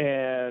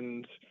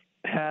 and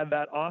had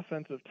that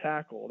offensive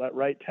tackle, that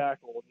right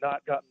tackle,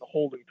 not gotten the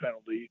holding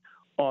penalty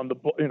on the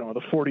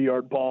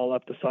 40-yard ball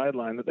up the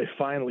sideline that they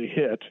finally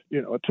hit.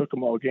 It took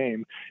them all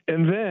game.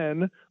 And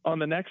then on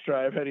the next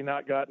drive, had he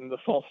not gotten the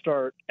false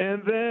start,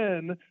 and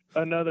then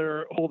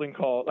another holding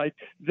call. Like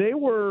they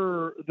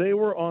were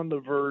on the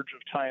verge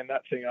of tying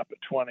that thing up at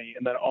 20,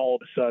 and then all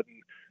of a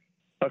sudden,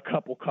 a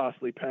couple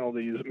costly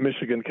penalties.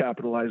 Michigan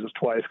capitalizes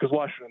twice because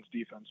Washington's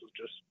defense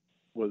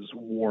was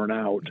worn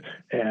out,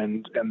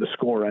 and the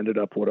score ended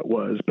up what it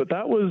was. But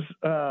that was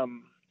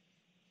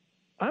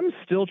I'm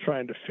still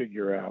trying to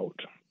figure out.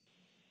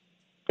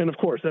 And of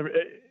course,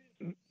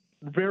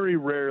 very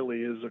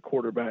rarely is a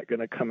quarterback going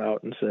to come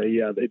out and say,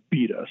 "Yeah, they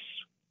beat us."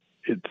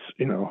 It's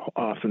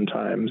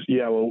oftentimes,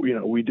 "Yeah, well,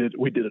 we did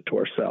it to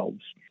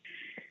ourselves."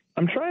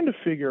 I'm trying to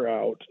figure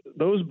out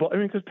those balls. I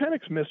mean, because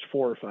Penix missed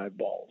 4 or 5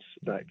 balls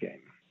that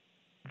game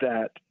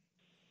that,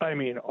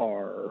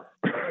 are,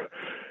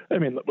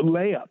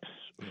 layups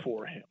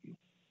for him.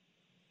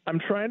 I'm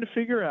trying to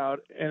figure out,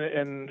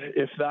 and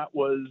if that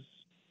was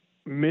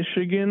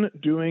Michigan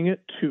doing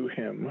it to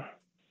him,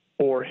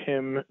 or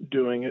him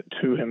doing it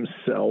to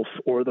himself,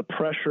 or the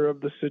pressure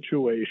of the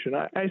situation.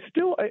 I've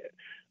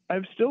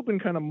still been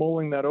kind of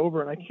mulling that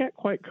over, and I can't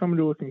quite come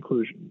to a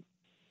conclusion.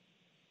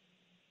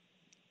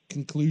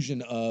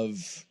 Conclusion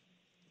of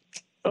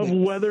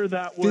whether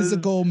that was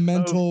physical,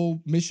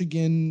 mental,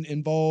 Michigan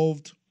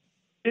involved.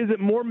 Was it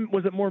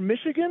more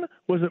Michigan?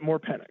 Was it more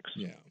Penix?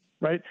 Yeah.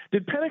 Right?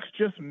 Did Penix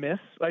just miss?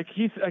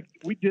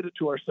 We did it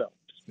to ourselves.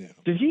 Yeah.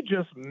 Did he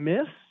just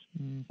miss?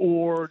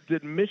 Or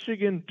did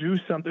Michigan do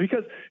something?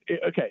 Because,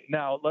 okay,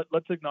 now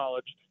let's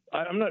acknowledge,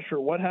 I'm not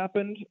sure what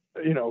happened,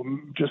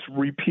 just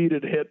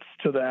repeated hits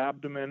to the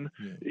abdomen.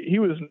 Yeah. He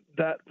was,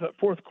 that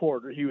fourth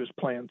quarter, he was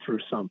playing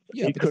through something.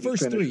 Yeah, but the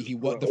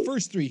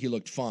first three, he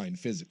looked fine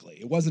physically.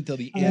 It wasn't until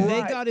the end. And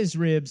they got his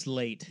ribs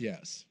late.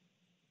 Yes.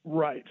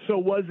 Right. So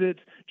was it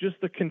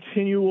just the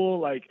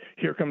continual,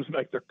 here comes,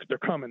 they're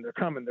coming,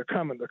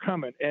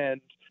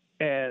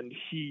 and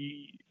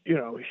he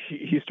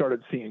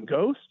started seeing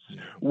ghosts?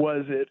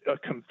 Was it a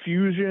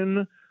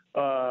confusion?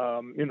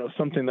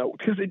 Something that,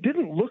 because it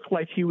didn't look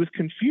like he was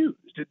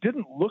confused. It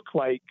didn't look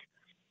like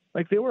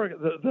they were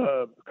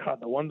the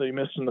one that he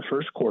missed in the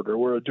first quarter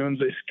where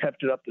Odunze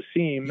kept it up the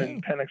seam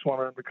and Penix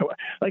wanted him to come.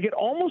 It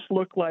almost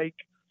looked like,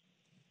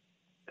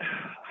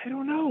 I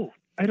don't know.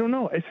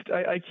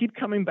 I keep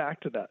coming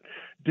back to that.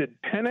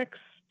 Did Penix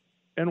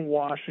and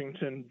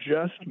Washington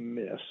just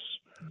miss?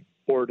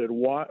 Or did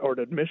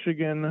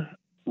Michigan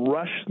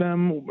rush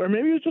them? Or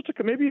maybe it's just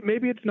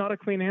maybe it's not a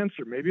clean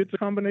answer. Maybe it's a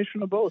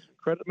combination of both.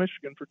 Credit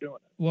Michigan for doing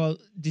it. Well,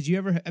 did you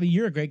ever?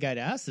 You're a great guy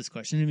to ask this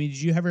question.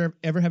 Did you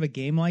ever have a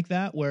game like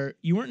that where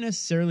you weren't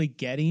necessarily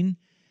getting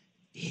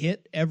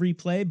hit every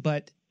play,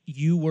 but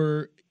you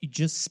were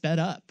just sped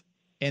up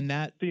and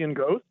that seeing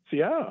ghosts?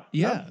 Yeah.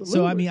 Absolutely.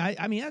 So I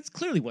mean that's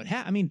clearly what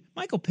happened.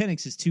 Michael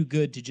Penix is too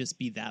good to just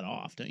be that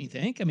off, don't you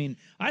think?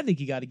 I think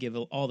you got to give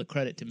all the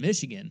credit to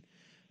Michigan.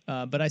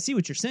 But I see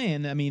what you're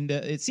saying.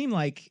 It seemed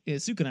like,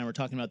 Suk and I were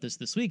talking about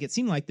this week, it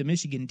seemed like the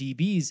Michigan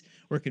DBs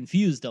were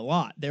confused a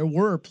lot. There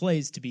were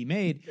plays to be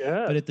made,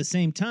 but at the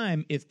same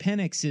time, if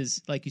Penix is,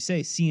 like you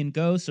say, seeing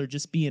ghosts or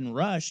just being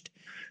rushed,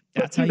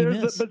 that's how you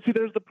miss. But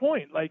there's the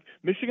point.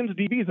 Michigan's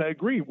DBs, I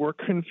agree, were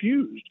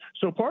confused.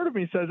 So part of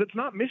me says it's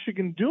not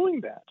Michigan doing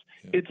that.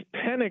 Yeah. It's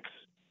Penix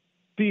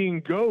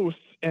seeing ghosts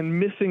and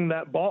missing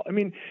that ball.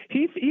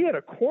 He had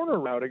a corner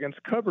route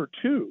against cover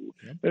 2.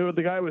 Yep.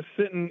 The guy was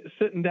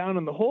sitting down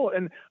in the hole,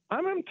 and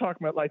I'm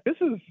talking about this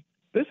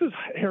is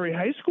Harry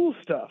high school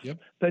stuff. Yep.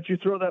 That you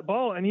throw that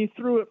ball and he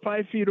threw it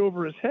 5 feet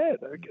over his head.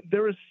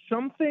 There was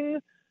something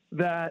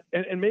that,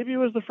 and maybe it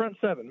was the front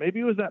 7, maybe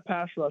it was that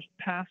pass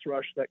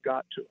rush that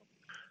got to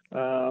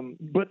him.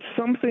 But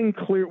something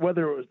clear,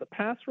 whether it was the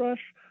pass rush,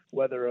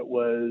 whether it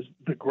was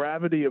the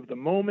gravity of the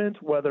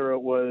moment, whether it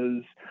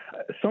was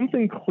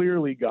something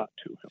clearly got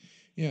to him.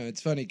 Yeah,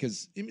 it's funny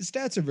because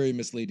stats are very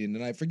misleading,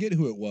 and I forget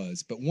who it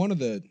was, but one of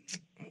the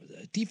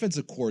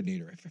defensive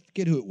coordinator, I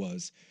forget who it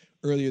was,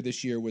 earlier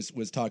this year was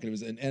talking. It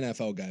was an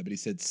NFL guy, but he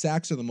said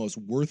sacks are the most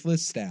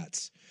worthless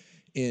stats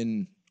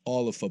in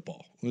all of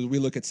football. We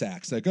look at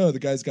sacks, like, oh, the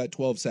guy's got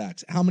 12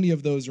 sacks. How many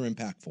of those are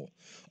impactful?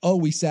 Oh,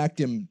 we sacked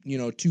him,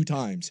 2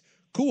 times.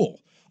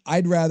 Cool.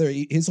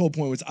 His whole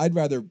point was, I'd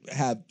rather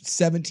have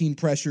 17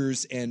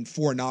 pressures and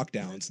 4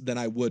 knockdowns than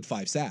I would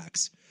 5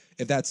 sacks,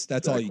 if that's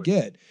exactly all you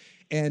get.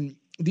 And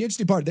the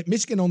interesting part, that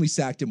Michigan only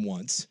sacked him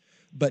once,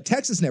 but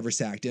Texas never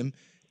sacked him.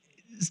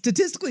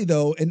 Statistically,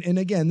 though, and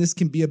again, this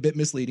can be a bit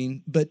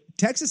misleading, but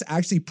Texas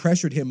actually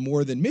pressured him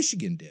more than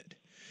Michigan did.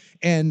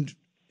 And,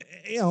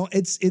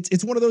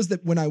 it's one of those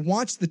that when I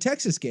watched the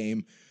Texas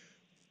game,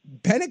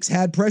 Penix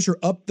had pressure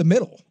up the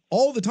middle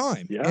all the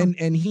time. Yeah.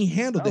 And he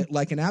handled it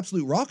like an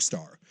absolute rock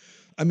star.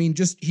 I mean,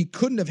 he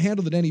couldn't have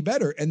handled it any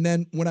better. And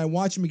then when I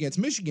watch him against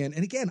Michigan,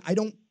 and again, I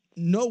don't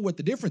know what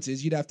the difference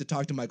is. You'd have to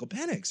talk to Michael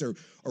Penix or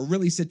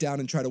really sit down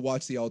and try to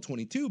watch the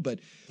All-22. But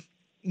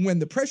when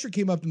the pressure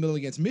came up the middle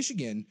against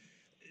Michigan,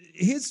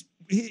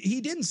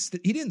 he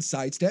didn't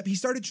sidestep. He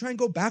started trying to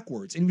go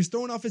backwards, and he was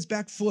throwing off his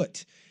back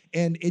foot.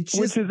 And it just,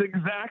 which is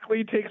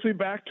exactly takes me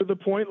back to the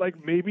point, like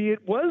maybe it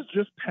was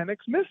just Penix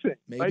missing.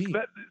 Maybe.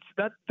 Like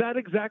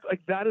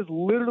that is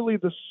literally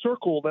the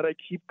circle that I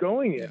keep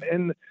going in.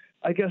 And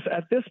I guess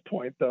at this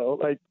point, though,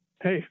 like,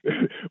 hey,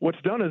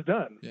 what's done is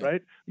done,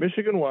 right?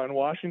 Michigan won,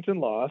 Washington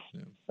lost.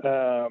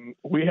 Yeah.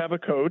 We have a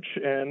coach,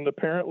 and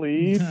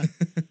apparently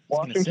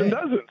Washington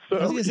doesn't. So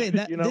I was going to say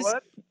that. You know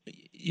what?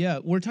 Yeah,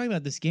 we're talking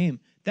about this game.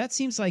 That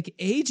seems like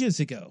ages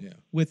ago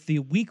with the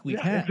week we've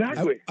had.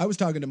 Exactly. I was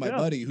talking to my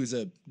buddy who's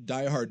a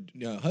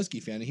diehard Husky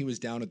fan, and he was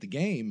down at the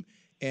game,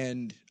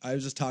 and I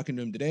was just talking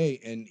to him today,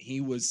 and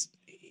he was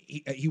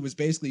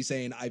basically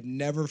saying, I've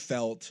never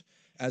felt,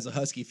 as a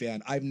Husky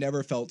fan, I've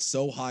never felt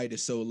so high to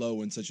so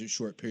low in such a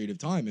short period of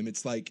time. And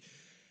it's like,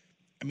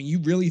 I mean, you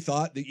really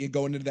thought that you're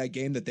going into that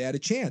game that they had a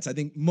chance. I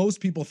think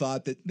most people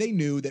thought that they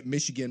knew that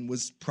Michigan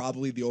was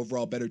probably the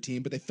overall better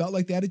team, but they felt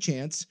like they had a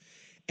chance.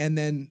 And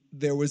then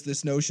there was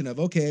this notion of,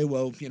 okay,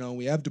 well,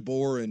 we have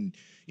DeBoer and,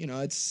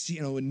 it's,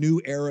 a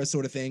new era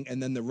sort of thing.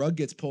 And then the rug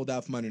gets pulled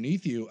out from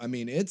underneath you. I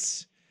mean,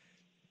 this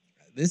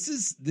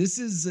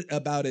is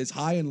about as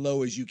high and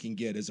low as you can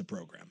get as a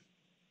program.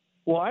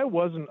 Well, I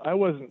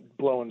wasn't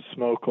blowing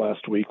smoke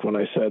last week when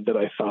I said that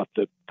I thought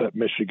that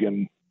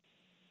Michigan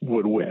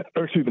would win,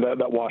 or excuse me,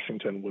 that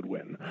Washington would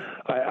win.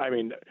 I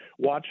mean,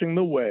 watching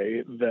the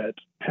way that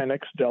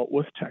Penix dealt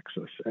with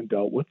Texas and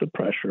dealt with the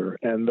pressure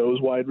and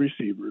those wide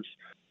receivers,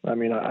 I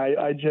mean,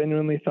 I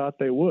genuinely thought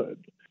they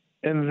would.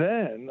 And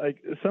then, like,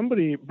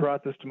 somebody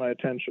brought this to my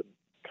attention.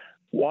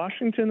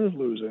 Washington is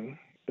losing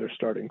their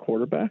starting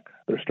quarterback,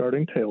 their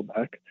starting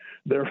tailback,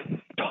 their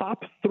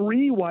top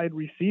 3 wide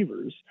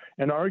receivers,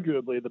 and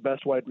arguably the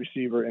best wide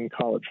receiver in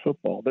college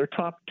football, their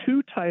top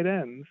 2 tight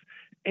ends,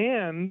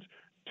 and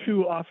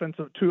 2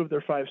 of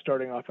their 5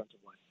 starting offensive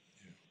line.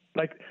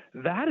 Like,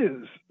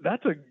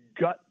 that's a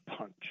gut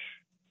punch.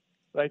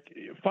 Like,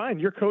 fine,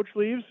 your coach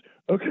leaves,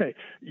 okay,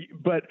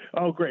 but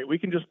oh great, we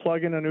can just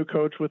plug in a new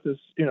coach with this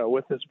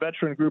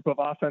veteran group of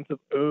offensive.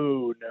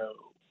 Oh no,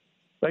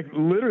 like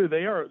literally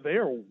they are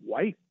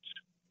wiped.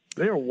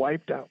 They are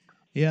wiped out.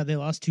 Yeah, they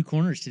lost 2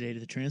 corners today to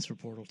the transfer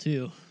portal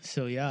too.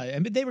 So yeah, I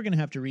mean they were going to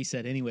have to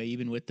reset anyway,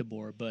 even with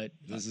DeBoer. But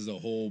this is a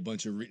whole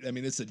bunch of.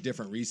 It's a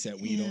different reset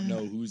when you don't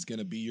know who's going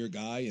to be your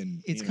guy,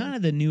 and it's kind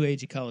of the new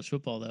age of college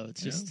football, though.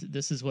 It's just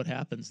this is what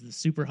happens: the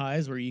super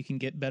highs where you can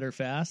get better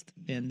fast,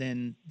 and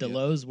then the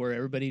lows where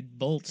everybody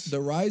bolts.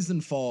 The rise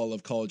and fall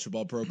of college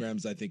football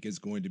programs, I think, is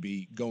going to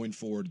be going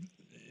forward.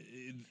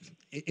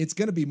 It's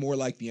going to be more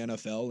like the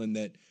NFL in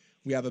that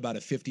we have about a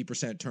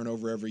 50%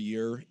 turnover every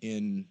year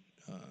in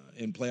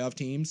playoff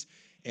teams,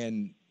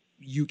 and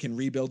you can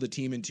rebuild a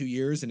team in 2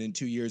 years, and in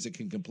 2 years it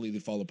can completely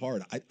fall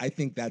apart. I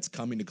think that's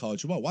coming to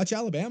college football. Watch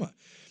Alabama.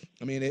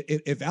 I mean,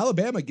 if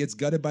Alabama gets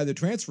gutted by the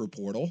transfer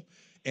portal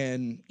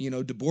and,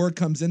 DeBoer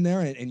comes in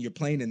there and you're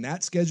playing in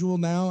that schedule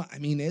now, I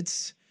mean,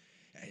 it's...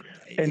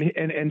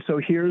 And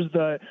so here's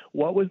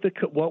what was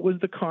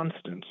the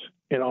constant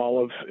in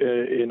all of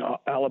in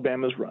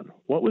Alabama's run?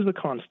 What was the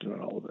constant in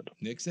all of it?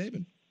 Nick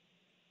Saban.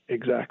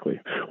 Exactly.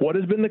 What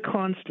has been the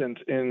constant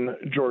in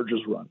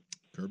Georgia's run?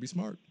 Kirby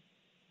Smart.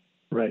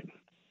 Right.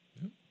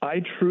 Yep.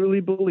 I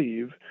truly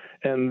believe,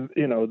 and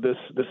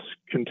this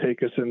can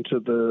take us into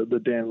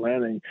the Dan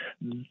Lanning,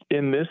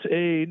 in this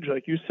age,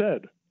 like you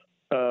said,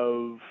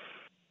 of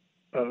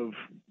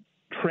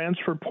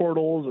transfer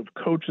portals, of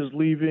coaches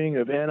leaving,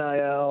 of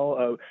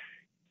NIL,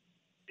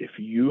 if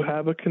you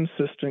have a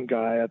consistent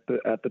guy at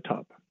the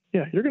top,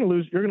 you're going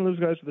to lose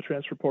guys to the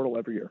transfer portal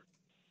every year.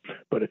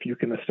 But if you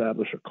can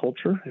establish a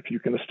culture, if you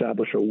can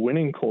establish a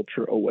winning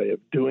culture, a way of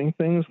doing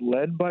things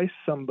led by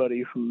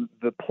somebody who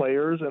the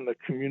players and the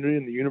community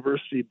and the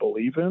university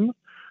believe in,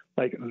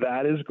 like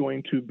that is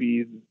going to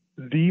be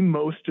the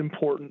most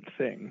important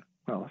thing.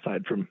 Well,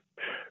 aside from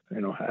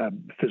have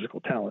physical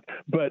talent.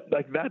 But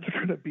like that's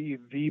going to be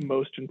the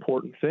most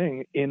important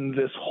thing in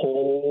this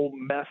whole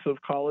mess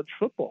of college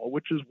football,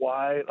 which is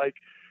why like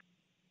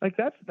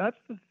that's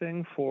the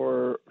thing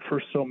for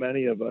so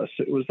many of us.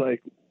 It was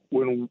like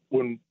when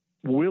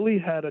Willie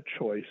had a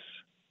choice,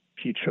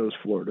 he chose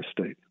Florida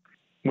State.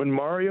 When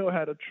Mario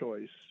had a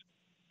choice,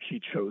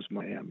 he chose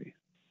Miami.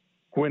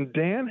 When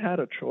Dan had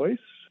a choice,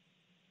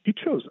 he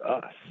chose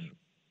us.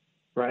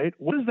 Right?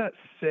 What does that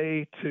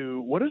say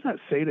to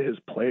his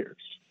players?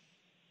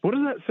 What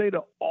does that say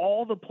to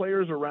all the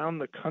players around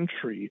the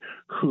country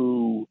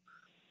who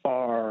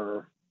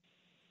are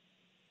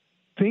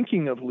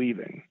thinking of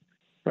leaving?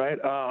 Right?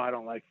 Oh, I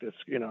don't like this.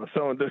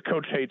 So the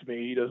coach hates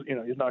me. He does.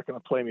 He's not going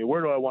to play me.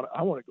 Where do I want?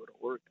 I want to go to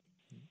Oregon.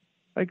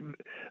 Like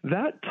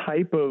that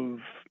type of.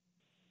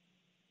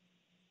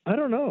 I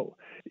don't know.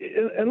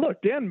 And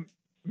look, Dan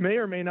may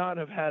or may not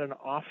have had an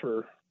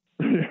offer.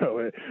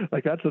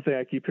 Like that's the thing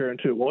I keep hearing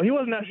too. Well, he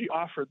wasn't actually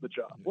offered the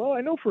job. Well,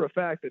 I know for a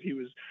fact that he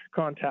was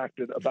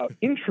contacted about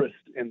interest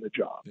in the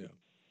job,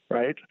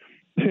 right?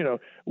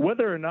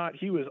 Whether or not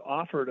he was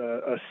offered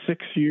a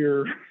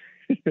 6-year,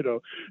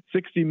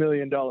 $60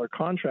 million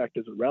contract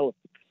is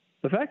irrelevant.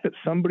 The fact that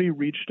somebody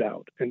reached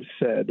out and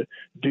said,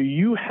 do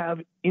you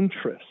have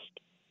interest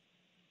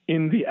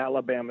in the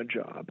Alabama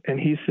job? And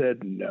he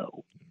said,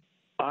 no,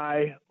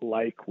 I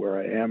like where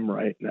I am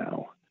right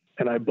now.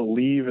 And I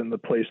believe in the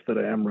place that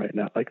I am right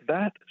now. Like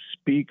that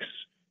speaks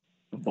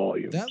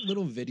volumes. That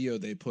little video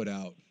they put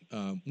out,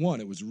 one,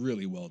 it was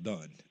really well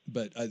done.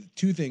 But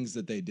two things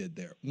that they did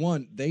there.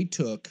 One, they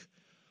took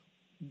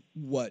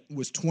what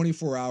was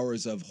 24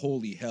 hours of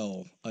holy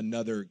hell,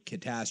 another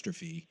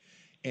catastrophe,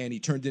 and he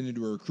turned it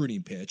into a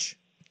recruiting pitch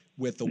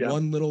with the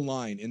one little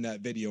line in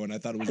that video, and I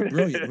thought it was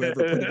brilliant.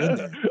 Whoever put it in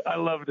there, I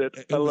loved it.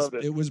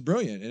 It was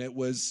brilliant, and it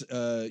was,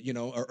 are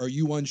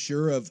you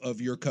unsure of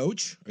your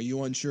coach? Are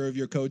you unsure of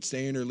your coach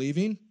staying or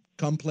leaving?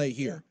 Come play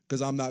here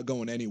because I'm not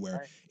going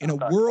anywhere. In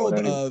a world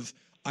of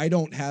I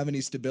don't have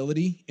any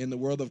stability in the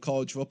world of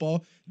college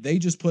football, they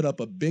just put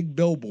up a big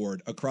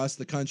billboard across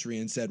the country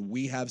and said,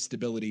 we have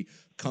stability.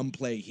 Come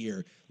play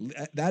here.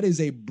 That is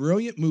a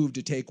brilliant move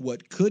to take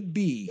what could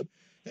be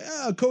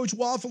coach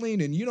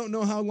waffling and you don't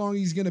know how long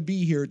he's going to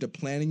be here to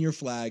planting your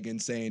flag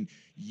and saying,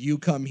 you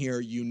come here,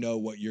 you know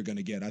what you're going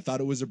to get. I thought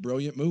it was a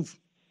brilliant move.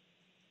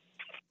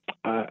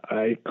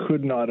 I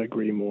could not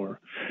agree more.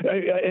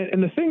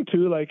 And the thing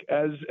too, like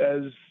as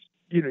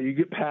you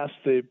get past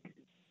the,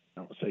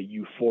 I don't say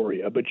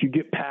euphoria, but you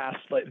get past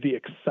like the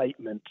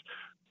excitement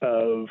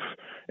of,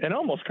 and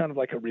almost kind of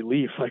like a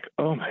relief, like,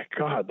 oh my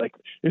God, like,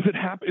 is it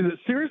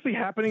seriously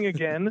happening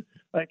again?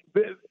 Like,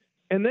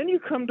 and then you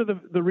come to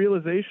the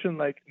realization,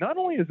 like, not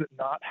only is it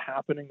not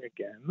happening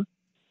again,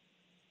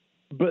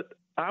 but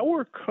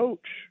our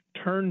coach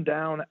turned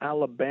down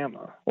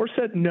Alabama or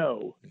said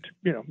no.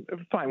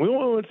 Fine. We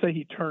won't say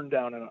he turned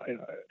down,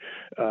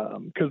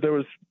 because there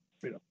was,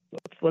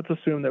 let's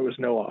assume there was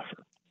no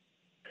offer.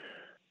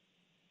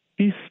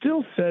 He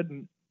still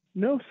said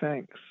no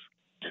thanks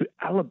to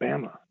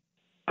Alabama.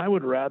 I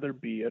would rather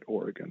be at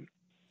Oregon.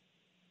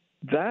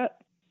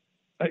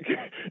 Like,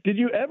 did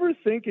you ever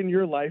think in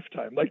your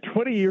lifetime, like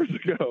 20 years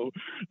ago,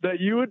 that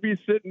you would be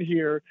sitting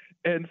here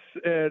and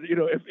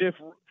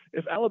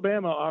if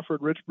Alabama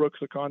offered Rich Brooks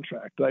a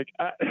contract, like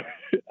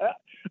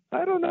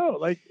I don't know,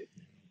 like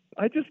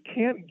I just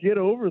can't get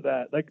over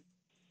that. Like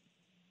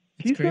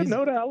he said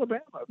no to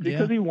Alabama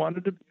because he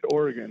wanted to be at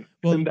Oregon,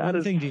 and that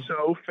is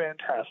so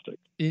fantastic.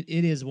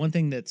 It is one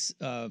thing that's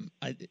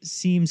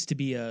seems to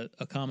be a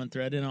common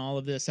thread in all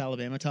of this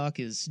Alabama talk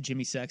is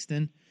Jimmy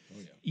Sexton.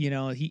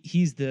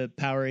 He's the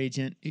power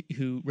agent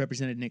who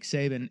represented Nick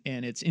Saban,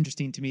 and it's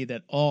interesting to me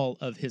that all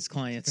of his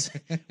clients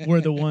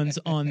were the ones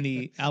on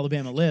the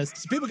Alabama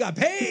list. People got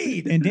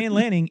paid! And Dan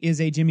Lanning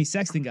is a Jimmy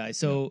Sexton guy,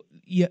 so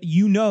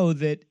you know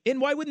that. And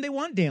why wouldn't they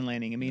want Dan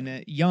Lanning? I mean,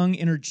 a young,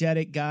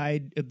 energetic guy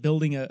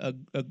building a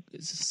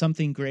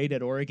something great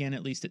at Oregon,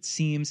 at least it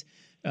seems.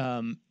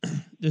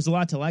 There's a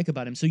lot to like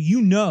about him. So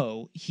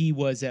he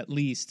was at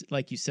least,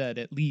 like you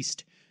said,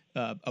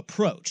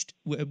 approached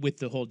with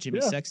the whole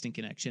Jimmy Sexton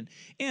connection.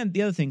 And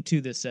the other thing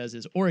too this says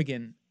is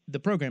Oregon, the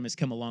program has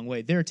come a long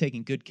way. They're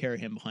taking good care of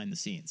him behind the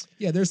scenes.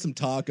 Yeah, there's some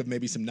talk of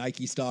maybe some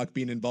Nike stock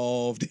being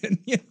involved, and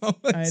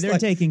they're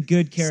taking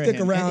good care of him.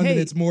 Stick around, and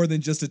it's more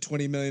than just a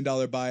 $20 million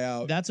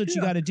buyout. That's what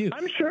you got to do.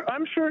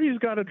 I'm sure he's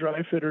got a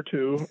dry fit or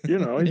two.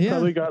 He's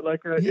probably got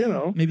like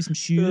maybe some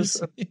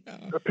shoes,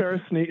 a pair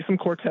of sneakers, some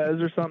Cortez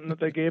or something that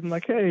they gave him.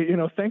 Like, hey,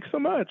 thanks so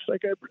much.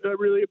 Like, I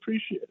really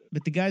appreciate it.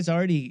 But the guy's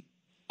already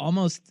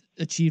almost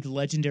achieved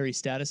legendary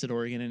status at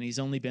Oregon, and he's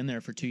only been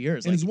there for 2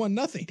 years. And he's won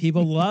nothing.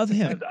 People love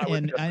him. I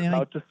was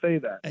about to say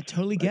that. I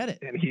totally get it.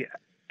 And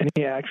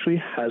he actually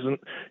hasn't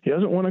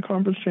won a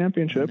conference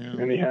championship,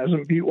 and he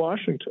hasn't beat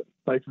Washington.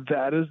 Like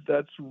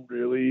that's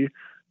really,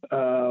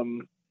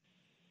 and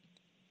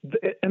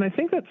I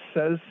think that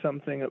says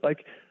something.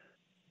 Like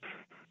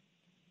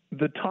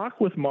the talk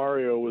with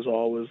Mario was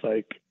always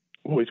like,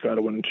 well, he's got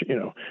to win.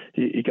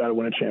 He got to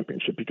win a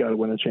championship. He got to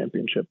win a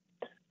championship.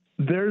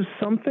 There's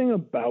something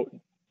about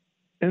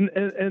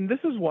And this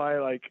is why,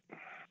 like,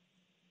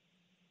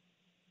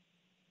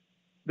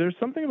 there's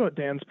something about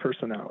Dan's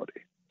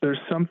personality. There's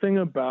something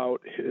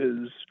about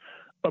his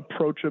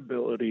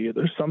approachability.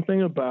 There's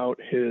something about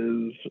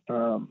his,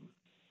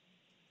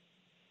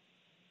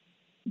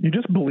 you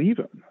just believe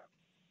him.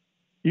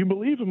 You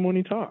believe him when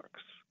he talks.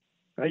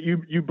 Right?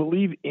 You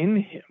believe in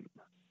him.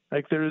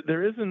 Like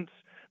there isn't,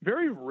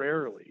 very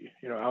rarely,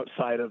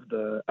 outside of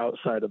the, I would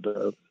say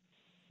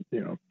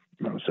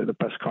the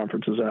press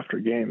conferences after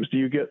games, do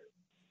you get,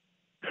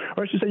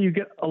 or I should say, you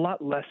get a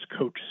lot less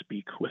coach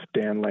speak with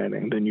Dan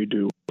Lanning than you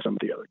do with some of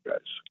the other guys,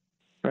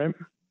 right?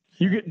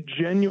 You get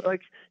genuine,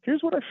 like,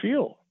 here's what I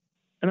feel,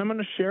 and I'm going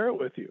to share it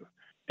with you.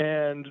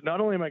 And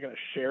not only am I going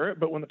to share it,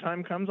 but when the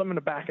time comes, I'm going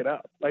to back it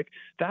up. Like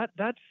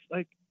that's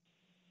like,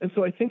 and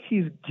so I think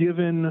he's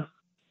given,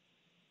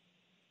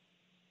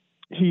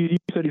 he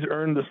said he's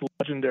earned this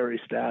legendary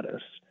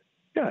status.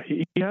 Yeah,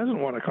 he hasn't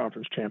won a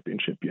conference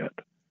championship yet.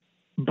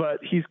 But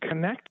he's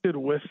connected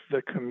with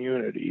the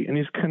community, and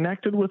he's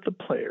connected with the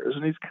players,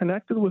 and he's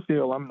connected with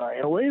the alumni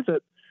in a way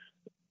that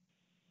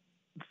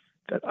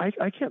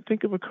I can't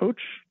think of a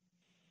coach.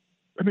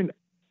 I mean,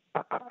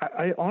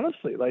 I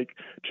honestly, like,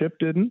 Chip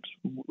didn't.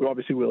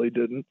 Obviously, Willie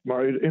didn't.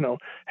 Mario,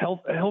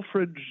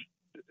 Helfrich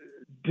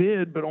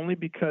did, but only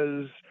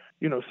because,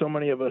 so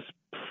many of us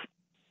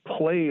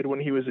played when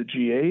he was a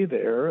GA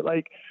there.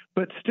 Like,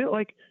 but still,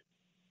 like,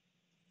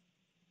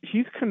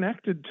 he's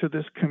connected to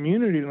this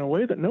community in a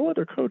way that no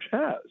other coach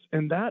has.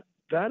 And that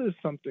is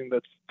something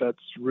that's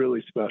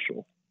really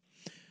special.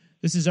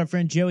 This is our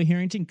friend Joey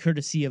Harrington,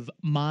 courtesy of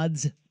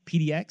Mods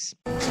PDX.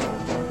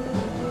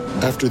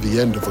 After the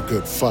end of a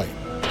good fight,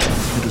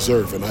 you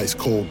deserve an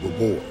ice-cold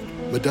reward.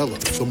 Modelo,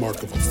 the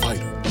mark of a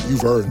fighter.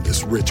 You've earned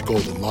this rich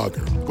golden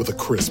lager with a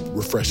crisp,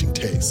 refreshing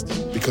taste.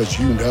 Because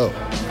you know,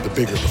 the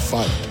bigger the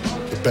fight,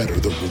 the better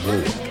the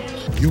reward.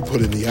 You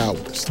put in the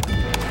hours,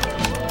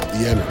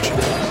 the energy,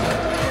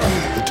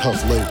 the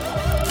tough labor.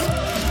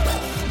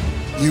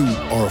 You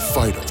are a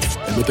fighter,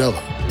 and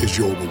Modelo is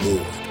your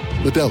reward.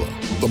 Modelo,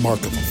 the mark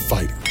of a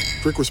fighter.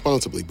 Drink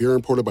responsibly. Beer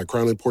imported by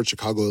Crown Imports,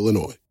 Chicago,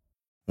 Illinois.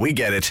 We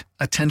get it.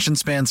 Attention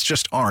spans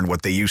just aren't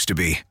what they used to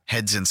be.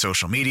 Heads in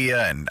social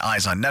media and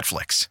eyes on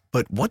Netflix.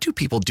 But what do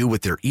people do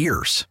with their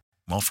ears?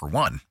 Well, for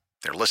one,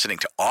 they're listening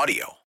to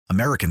audio.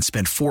 Americans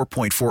spend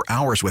 4.4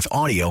 hours with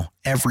audio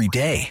every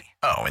day.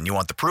 Oh, and you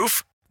want the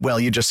proof? Well,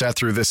 you just sat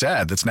through this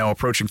ad that's now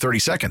approaching 30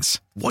 seconds.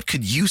 What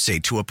could you say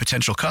to a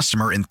potential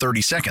customer in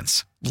 30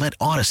 seconds? Let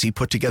Odyssey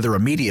put together a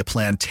media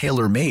plan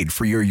tailor-made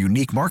for your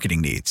unique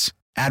marketing needs.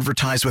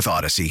 Advertise with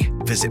Odyssey.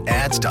 Visit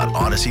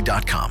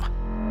ads.odyssey.com.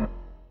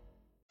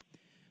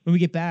 When we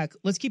get back,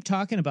 let's keep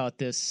talking about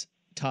this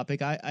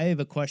topic. I have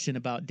a question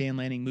about Dan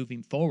Lanning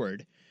moving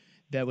forward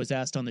that was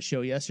asked on the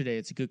show yesterday.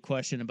 It's a good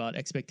question about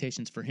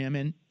expectations for him.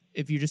 And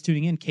if you're just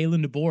tuning in,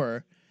 Kalen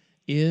DeBoer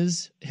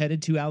is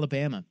headed to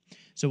Alabama.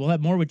 So we'll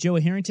have more with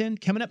Joey Harrington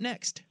coming up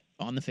next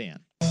on The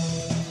Fan.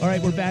 All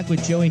right, we're back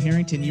with Joey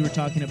Harrington. You were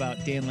talking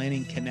about Dan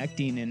Lanning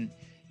connecting, and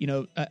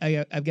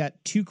I've got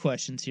two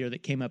questions here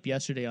that came up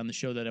yesterday on the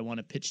show that I want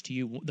to pitch to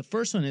you. The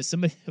first one is a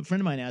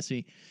friend of mine asked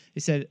me.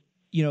 They said,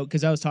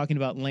 because I was talking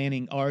about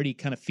Lanning already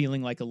kind of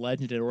feeling like a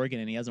legend at Oregon,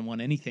 and he hasn't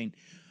won anything.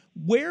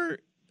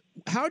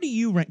 How do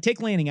you rank?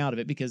 Take Lanning out of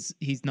it because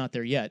he's not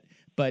there yet,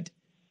 but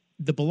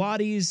the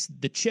Bilottis,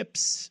 the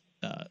Chips,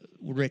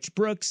 Rich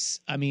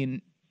Brooks. I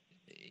mean,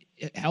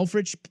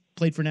 Helfrich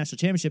played for a national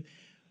championship.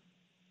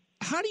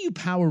 How do you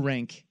power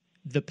rank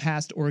the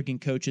past Oregon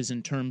coaches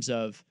in terms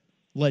of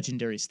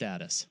legendary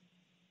status?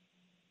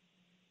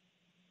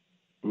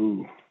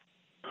 Ooh.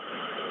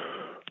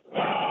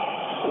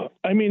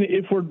 I mean,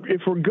 if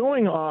we're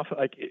going off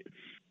like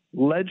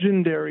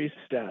legendary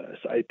status,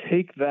 I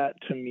take that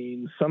to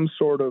mean some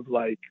sort of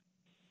like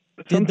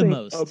something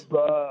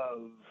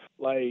above,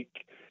 like,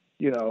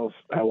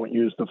 I won't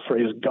use the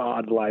phrase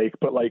godlike,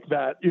 but like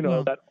that,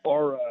 that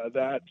aura,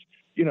 that,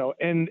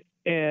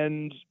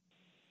 and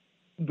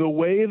the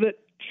way that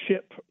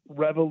Chip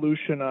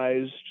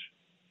revolutionized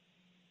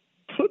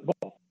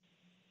football,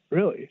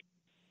 really,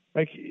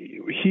 like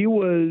he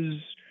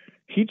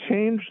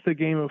changed the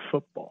game of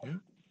football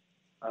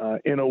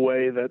in a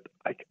way that,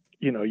 like,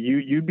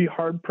 you'd be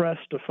hard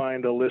pressed to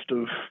find a list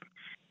of,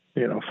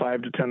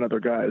 5 to 10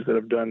 other guys that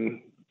have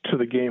done to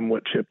the game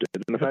what Chip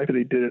did, and the fact that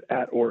he did it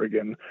at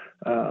Oregon.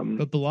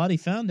 But Bilotti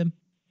found him.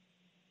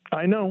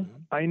 I know,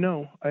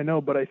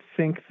 but I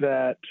think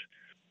that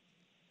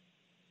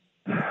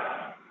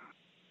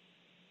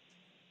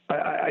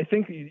I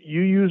think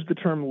you used the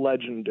term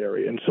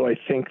legendary, and so I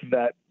think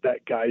that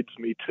guides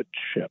me to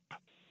Chip.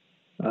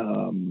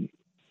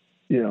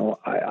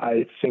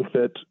 I think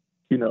that,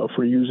 if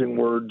we're using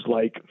words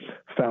like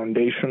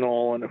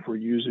foundational, and if we're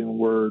using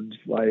words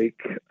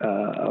like,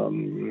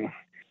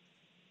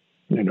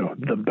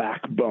 the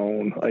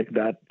backbone, like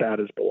that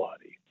is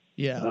Bilotti.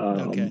 Yeah.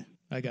 Okay.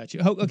 I got you.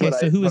 Okay.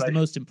 So who is the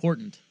most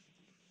important?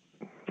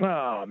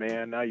 Oh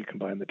man, now you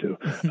combine the two.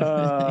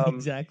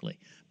 Exactly.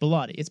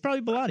 Bilotti. It's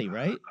probably Bilotti,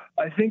 right?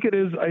 I think it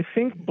is. I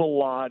think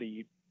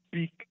Bilotti,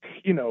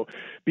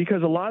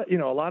 because a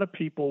lot of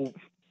people,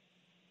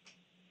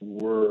 I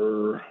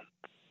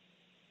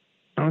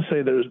would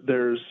say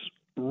there's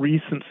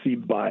recency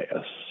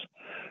bias,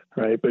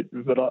 right? But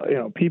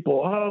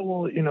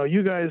people,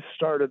 you guys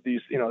started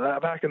these,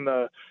 back in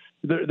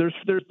there's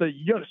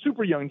the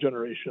super young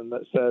generation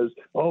that says,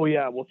 oh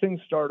yeah, well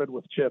things started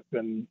with Chip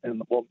and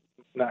well,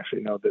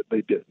 actually no, that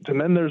they didn't. And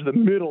then there's the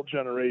middle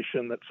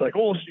generation that's like,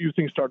 oh, so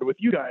things started with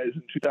you guys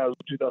in 2000,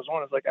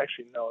 2001. It's like,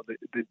 actually no,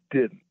 they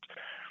didn't.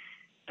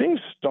 Things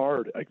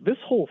started, like this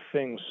whole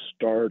thing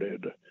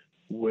started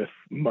with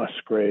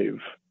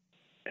Musgrave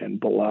and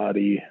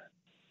Bellotti.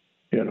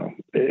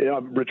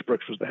 Rich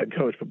Brooks was the head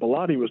coach, but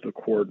Bellotti was the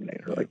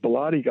coordinator. Like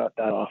Bellotti got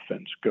that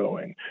offense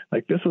going.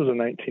 Like this was a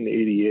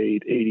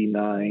 1988,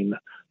 89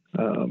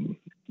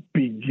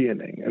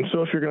 beginning. And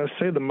so if you're going to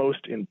say the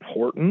most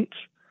important,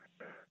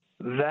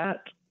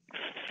 that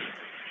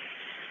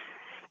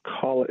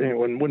call it,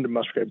 when did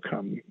Musgrave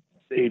come?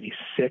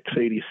 86,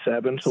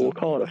 87. So we'll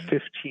call it a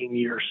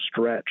 15-year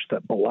stretch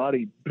that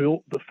Bellotti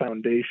built the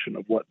foundation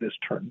of what this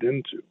turned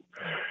into,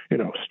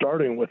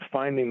 starting with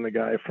finding the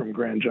guy from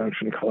Grand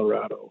Junction,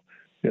 Colorado,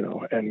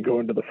 and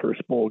going to the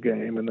first bowl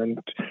game, and then,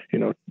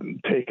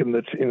 taking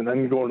and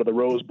then going to the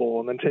Rose Bowl,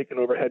 and then taking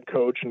over head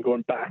coach and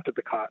going back to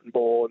the Cotton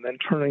Bowl, and then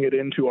turning it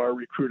into our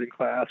recruiting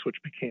class, which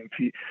became,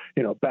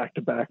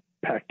 back-to-back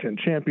Pac-10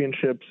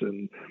 championships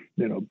and,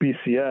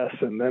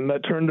 BCS. And then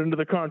that turned into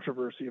the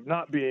controversy of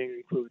not being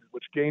included,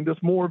 which gained us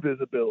more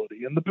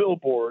visibility and the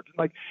billboards.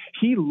 Like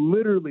he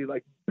literally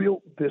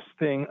built this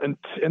thing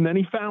and then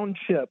he found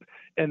Chip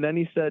and then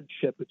he said,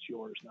 Chip, it's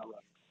yours now.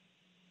 Run.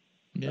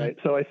 Yeah. Right.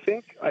 So I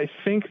think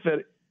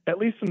that, at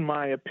least in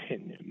my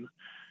opinion,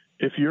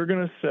 if you're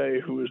going to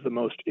say who is the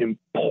most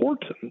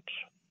important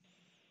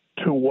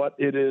to what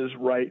it is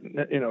right,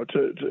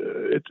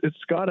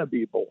 it's got to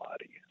be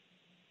Bellotti.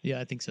 Yeah,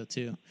 I think so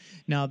too.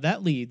 Now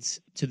that leads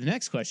to the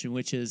next question,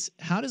 which is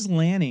how does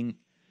Lanning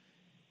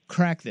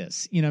crack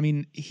this?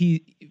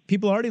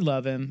 People already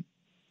love him.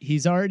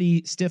 He's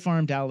already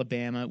stiff-armed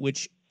Alabama,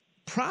 which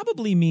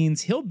probably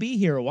means he'll be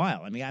here a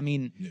while.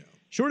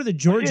 Short of the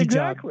Georgia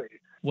job.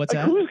 What's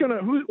that?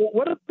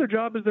 What other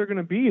job is there going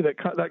to be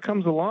that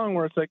comes along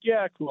where it's like,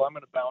 yeah, cool, I'm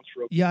going to bounce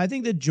real quick. Yeah, I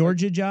think the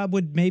Georgia job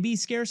would maybe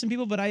scare some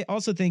people, but I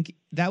also think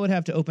that would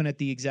have to open at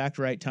the exact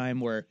right time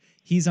where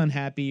he's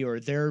unhappy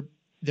or they're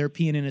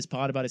peeing in his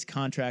pod about his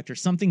contract or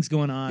something's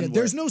going on. Yeah,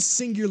 there's no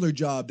singular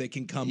job that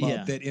can come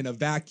up that in a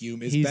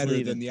vacuum is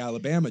better than the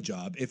Alabama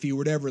job. If he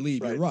would ever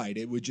leave, you're right.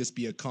 It would just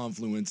be a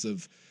confluence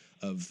of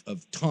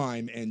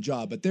time and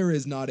job. But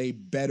there's not a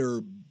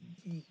better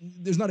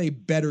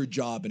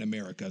job in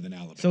America than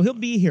Alabama. So he'll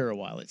be here a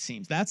while, it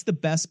seems. That's the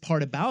best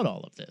part about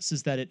all of this,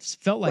 is that it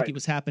felt like it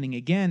was happening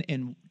again,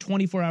 and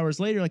 24 hours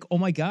later, like, oh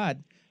my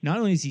God, not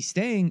only is he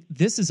staying,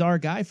 this is our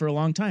guy for a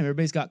long time.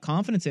 Everybody's got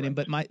confidence in him,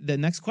 but the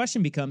next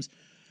question becomes,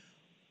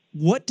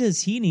 what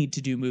does he need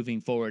to do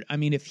moving forward?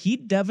 If he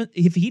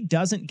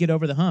doesn't get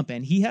over the hump,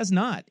 and he has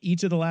not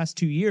each of the last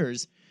 2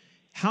 years,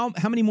 how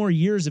many more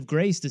years of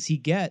grace does he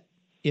get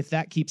if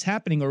that keeps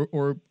happening,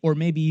 or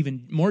maybe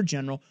even more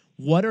general,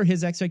 what are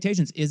his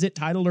expectations? Is it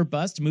title or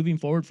bust moving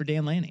forward for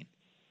Dan Lanning?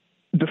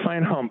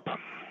 Define hump.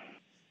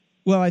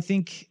 Well, I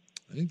think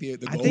the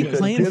goal is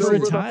playing for a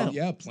title.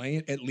 Yeah,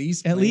 playing at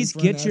least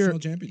get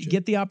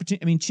the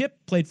opportunity.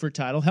 Chip played for a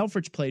title.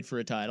 Helfrich played for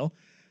a title.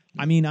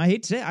 I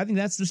hate to say it, I think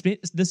that's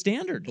the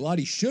standard.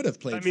 Bellotti should have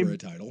played for a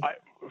title.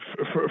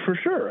 For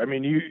sure.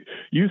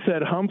 You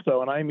said hump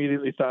though, and I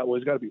immediately thought, well,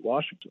 he's got to beat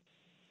Washington.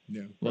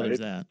 Yeah, well, there's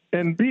that.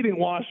 And beating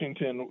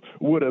Washington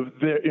would have,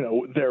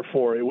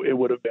 therefore, it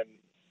would have been.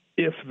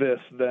 If this,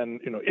 then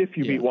if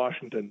you beat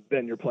Washington,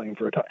 then you're playing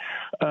for a tie.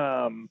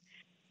 I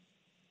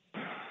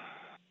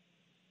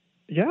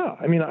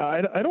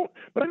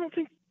don't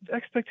think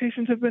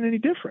expectations have been any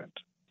different,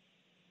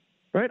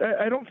 right?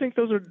 I don't think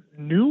those are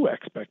new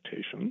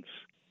expectations.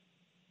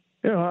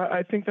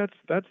 I think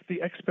that's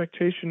the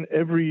expectation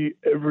every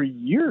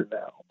year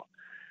now,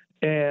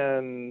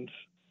 and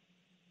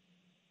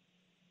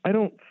I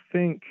don't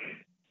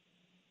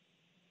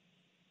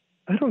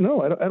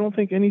know. I don't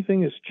think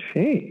anything has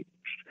changed.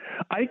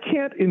 I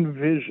can't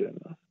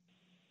envision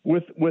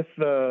with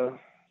the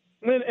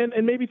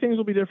and maybe things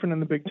will be different in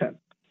the Big Ten,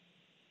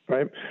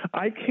 right?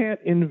 I can't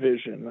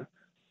envision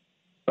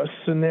a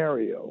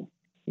scenario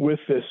with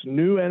this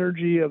new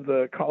energy of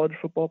the college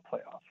football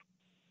playoff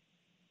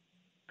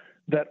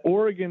that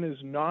Oregon is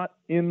not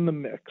in the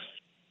mix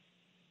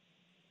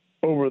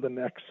over the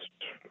next,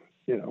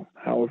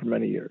 however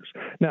many years.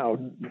 Now,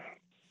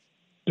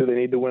 do they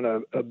need to win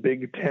a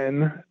Big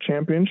Ten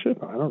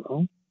championship? I don't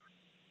know.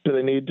 Do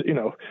they need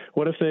to,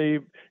 what if they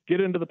get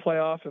into the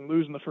playoff and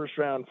lose in the first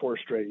round 4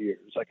 straight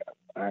years? Like,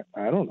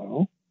 I don't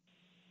know.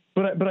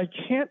 But I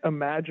can't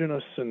imagine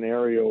a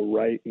scenario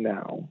right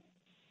now.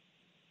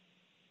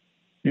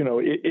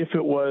 If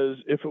it was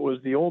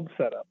the old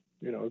setup,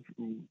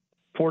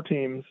 4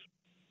 teams,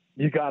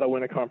 you got to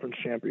win a conference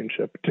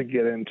championship to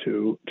get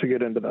into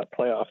that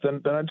playoff.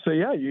 Then I'd say,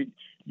 yeah,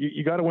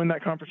 you got to win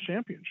that conference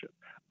championship.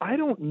 I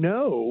don't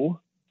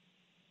know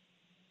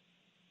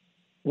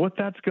what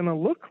that's going to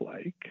look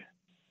like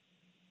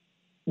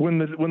when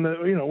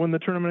the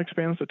tournament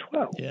expands to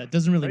 12. Yeah, it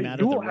doesn't really right?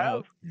 matter the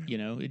route.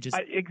 It just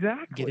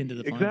exactly get into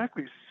the final.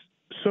 Exactly.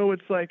 So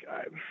it's like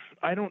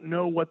I don't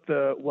know what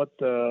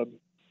the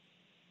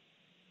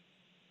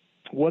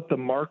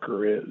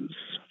marker is.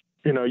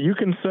 You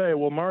can say,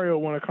 well, Mario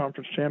won a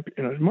conference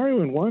champion. Mario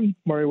won one,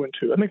 Mario won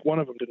two. I think one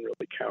of them didn't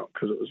really count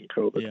because it was in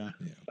COVID.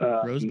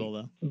 Yeah. Rose Bowl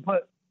though.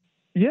 But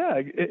yeah,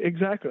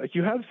 exactly. Like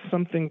you have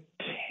something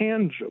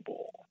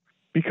tangible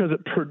because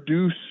it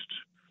produced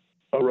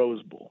a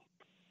Rose Bowl.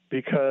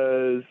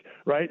 Because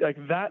right, like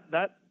that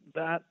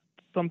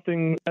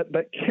something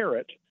that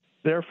carrot.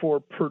 Therefore,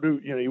 Purdue.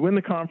 You win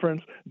the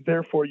conference.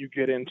 Therefore, you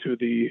get into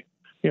the.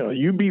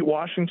 You beat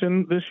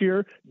Washington this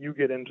year. You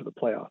get into the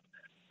playoff.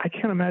 I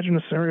can't imagine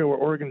a scenario where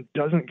Oregon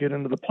doesn't get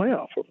into the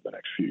playoff over the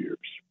next few years.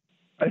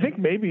 I think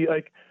maybe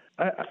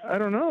I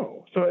don't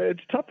know. So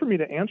it's tough for me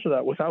to answer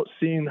that without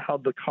seeing how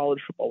the college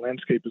football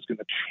landscape is going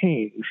to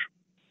change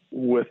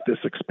with this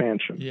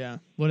expansion. Yeah.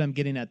 What I'm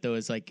getting at though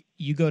is like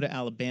you go to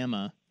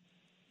Alabama,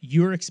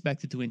 you're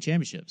expected to win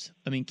championships.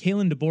 I mean,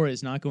 Kalen DeBoer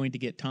is not going to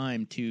get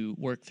time to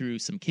work through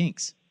some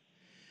kinks.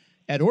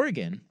 At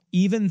Oregon,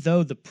 even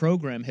though the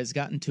program has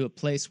gotten to a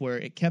place where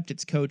it kept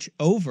its coach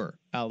over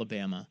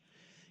Alabama,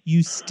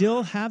 you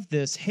still have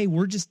this, hey,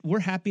 we're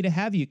happy to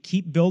have you.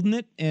 Keep building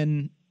it.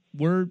 And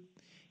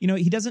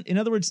he doesn't, in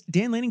other words,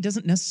 Dan Lanning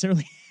doesn't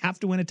necessarily have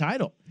to win a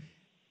title.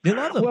 They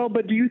love him. Well,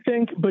 but do you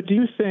think,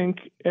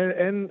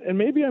 and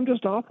maybe I'm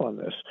just off on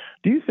this.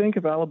 Do you think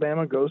if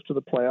Alabama goes to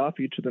the playoff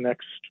each of the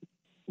next,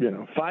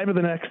 5 of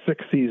the next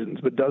 6 seasons,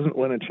 but doesn't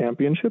win a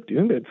championship, do you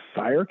think they'd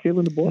fire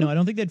Kalen DeBoer? No, I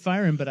don't think they'd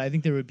fire him, but I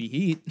think there would be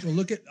heat.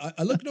 Well,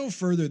 I look no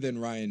further than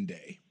Ryan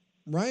Day.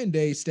 Ryan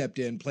Day stepped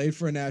in, played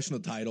for a national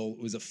title,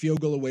 was a field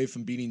goal away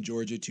from beating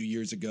Georgia 2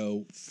 years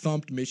ago,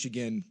 thumped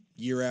Michigan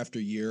year after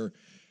year,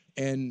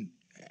 and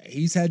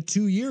he's had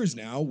 2 years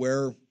now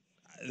where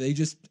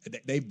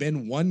they've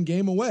been one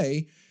game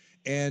away.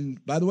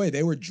 And by the way,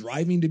 they were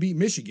driving to beat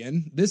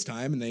Michigan this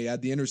time, and they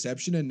had the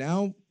interception. And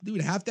now, dude,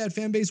 half that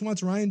fan base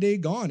wants Ryan Day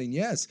gone. And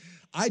yes,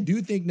 I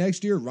do think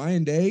next year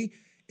Ryan Day,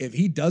 if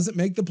he doesn't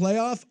make the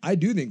playoff, I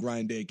do think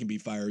Ryan Day can be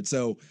fired.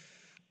 So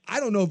I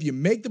don't know if you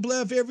make the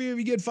playoff every year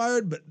you get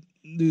fired, but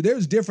dude,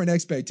 there's different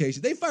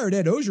expectations. They fired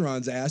Ed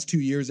Ogeron's ass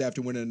 2 years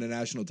after winning a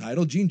national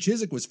title. Gene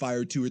Chizik was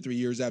fired 2 or 3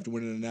 years after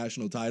winning a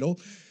national title.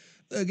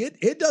 Look,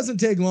 it doesn't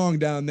take long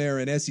down there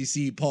in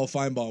SEC Paul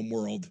Feinbaum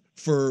world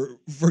for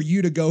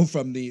you to go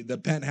from the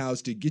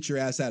penthouse to get your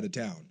ass out of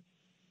town.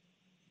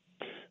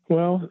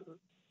 Well,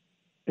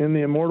 in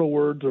the immortal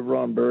words of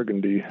Ron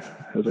Burgundy,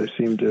 as I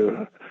seem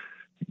to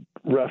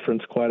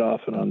reference quite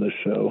often on this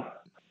show,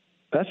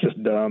 that's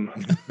just dumb.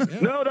 Yeah.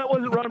 No, that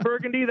wasn't Ron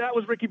Burgundy. That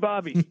was Ricky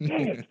Bobby.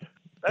 Dang it.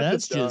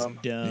 That's just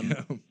dumb.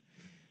 Yeah.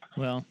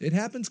 Well, it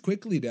happens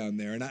quickly down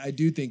there, and I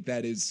do think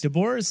that is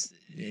DeBoer's.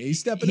 He's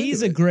stepping.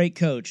 He's into a great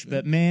coach,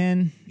 but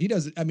man, he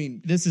doesn't. I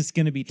mean, this is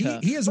going to be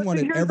tough. He hasn't won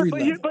at every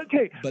level.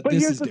 But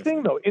here's the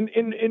thing, though.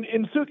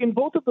 In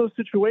both of those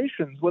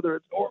situations, whether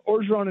it's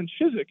Orgeron and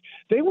Chizik,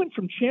 they went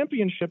from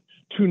championship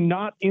to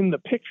not in the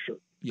picture.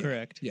 Yeah.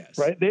 Correct. Yes.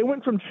 Right. They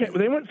went from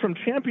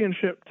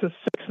championship to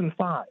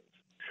 6-5.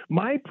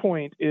 My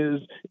point is,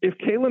 if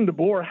Kalen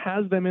DeBoer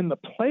has them in the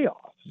playoffs,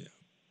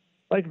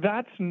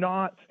 that's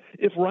not.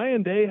 If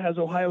Ryan Day has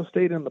Ohio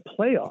State in the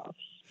playoffs,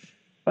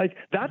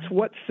 that's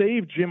what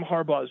saved Jim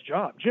Harbaugh's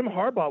job. Jim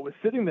Harbaugh was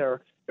sitting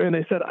there and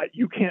they said,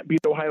 you can't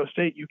beat Ohio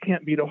State. You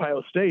can't beat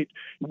Ohio State.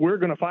 We're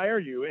going to fire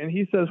you. And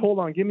he says, hold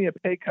on, give me a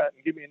pay cut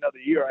and give me another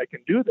year. I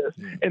can do this.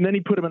 Yeah. And then he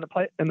put him in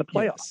the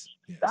playoffs.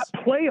 Yes. That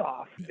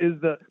playoff is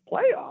the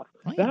playoff.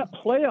 That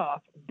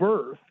playoff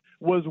berth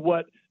was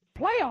what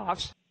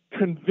playoffs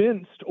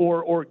convinced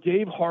or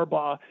gave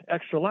Harbaugh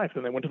extra life.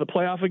 And they went to the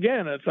playoff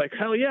again. And it's like,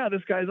 hell yeah,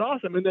 this guy's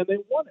awesome. And then they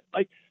won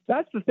it.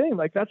 That's the thing.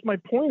 That's my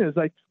point is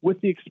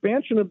with the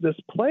expansion of this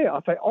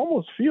playoff, I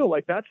almost feel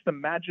like that's the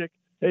magic.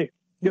 Hey,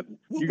 you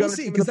got to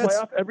see the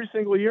playoff every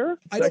single year?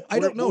 I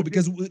don't know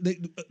because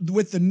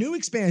with the new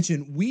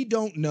expansion, we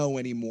don't know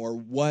anymore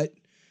what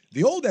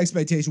the old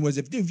expectation was.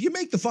 If you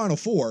make the Final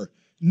Four,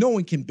 no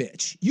one can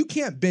bitch. You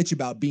can't bitch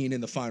about being in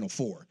the Final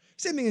Four.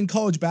 Same thing in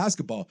college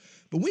basketball.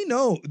 But we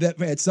know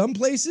that at some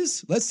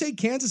places, let's take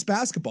Kansas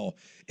basketball.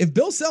 If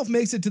Bill Self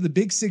makes it to the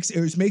Big Six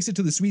or makes it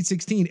to the Sweet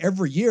 16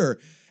 every year,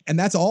 and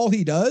that's all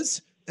he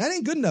does, that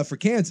ain't good enough for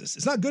Kansas.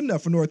 It's not good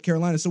enough for North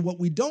Carolina. So what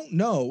we don't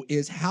know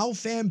is how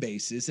fan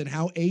bases and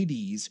how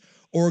ADs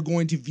are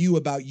going to view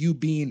about you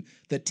being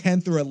the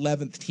 10th or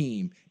 11th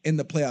team in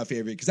the playoff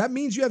area. Because that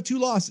means you have 2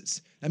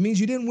 losses. That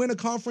means you didn't win a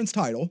conference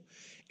title.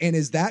 And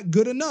is that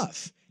good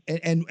enough?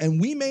 And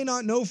we may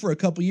not know for a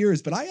couple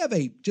years, but I have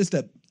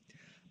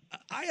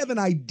an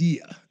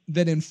idea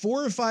that in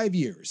 4 or 5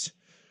 years,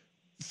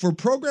 for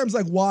programs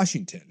like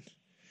Washington,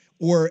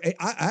 or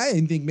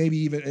I think maybe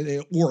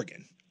even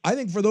Oregon, I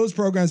think for those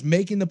programs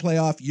making the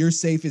playoff, you're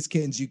safe as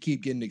kittens. You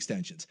keep getting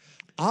extensions.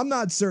 I'm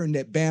not certain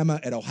at Bama,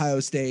 at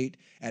Ohio State,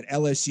 at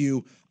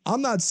LSU.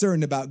 I'm not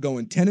certain about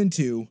going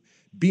 10-2,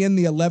 being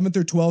the 11th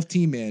or 12th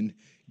team in,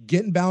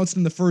 getting bounced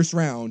in the first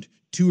round,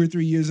 2 or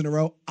 3 years in a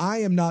row. I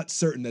am not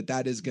certain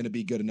that is going to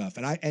be good enough.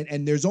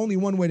 And there's only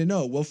one way to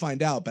know. We'll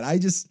find out. But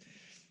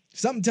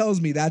something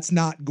tells me that's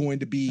not going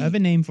to be. I have a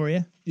name for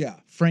you. Yeah.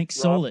 Frank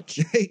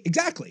Solich.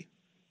 Exactly.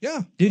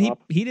 Yeah. Dude,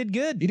 he did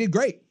good. He did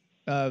great.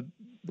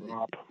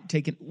 Ropp.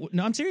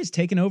 I'm serious.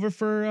 Taking over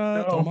for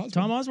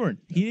Tom Osborne.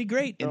 He did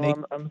great.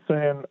 No, I'm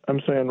saying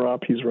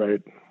Ropp. He's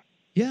right.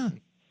 Yeah.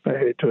 I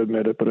hate to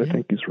admit it, but I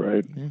think he's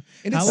right. Yeah.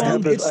 And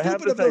it's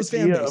stupid of those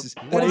fan bases.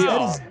 That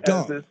is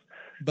dumb.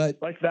 But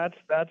like that's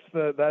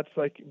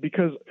like,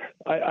 because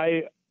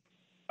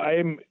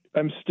I'm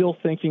still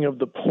thinking of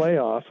the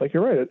playoffs. Like,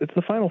 you're right. It's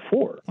the Final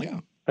Four.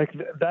 Yeah. Like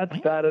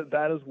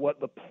that is what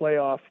the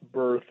playoff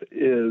berth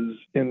is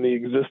in the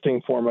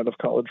existing format of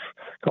college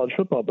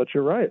football. But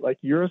you're right. Like,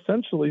 you're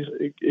essentially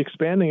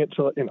expanding it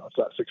to, it's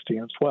not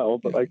 16, it's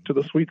 12, but like to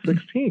the Sweet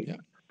 16. Yeah.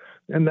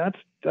 And that's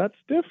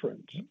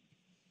different.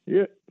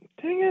 Yeah.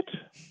 Dang it.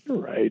 You're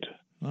right.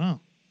 Wow.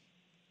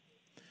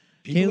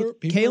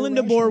 Kalen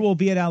DeBoer will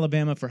be at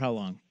Alabama for how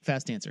long?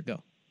 Fast answer.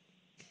 Go.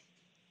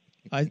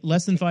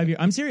 Less than 5 years.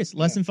 I'm serious.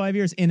 Less than 5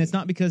 years. And it's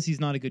not because he's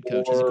not a good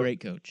coach. He's a great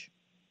coach.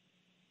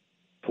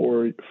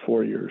 4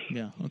 years.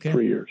 Yeah. Okay.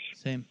 3 years.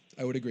 Same.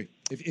 I would agree.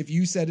 If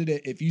you said it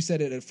at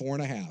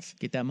 4.5,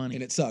 get that money.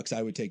 And it sucks,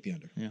 I would take the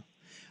under. Yeah.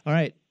 All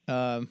right.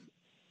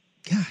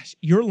 Gosh,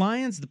 your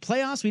Lions, the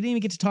playoffs. We didn't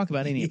even get to talk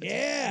about any of it.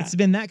 Yeah. It's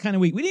been that kind of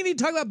week. We didn't even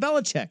talk about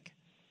Belichick.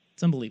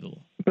 It's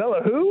unbelievable.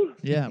 Bella who?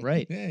 Yeah.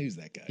 Right. Yeah. Who's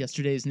that guy?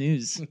 Yesterday's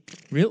news.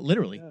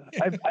 Literally.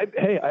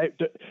 Yeah.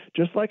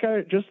 Just like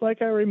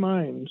I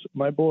remind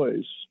my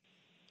boys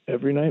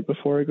every night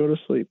before I go to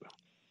sleep.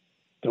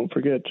 Don't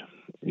forget,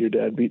 your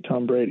dad beat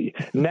Tom Brady.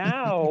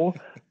 Now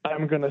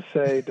I'm going to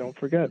say, don't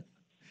forget,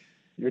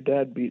 your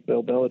dad beat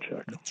Bill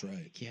Belichick. That's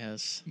right.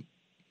 Yes.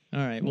 All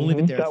right. We'll leave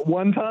it there. That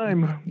one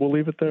time. We'll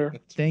leave it there.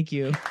 Thank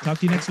you. Talk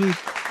to you next week.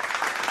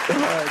 All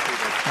right.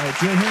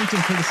 Joe Harrington,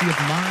 courtesy of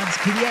Mods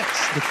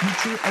PDX. The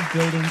future of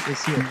building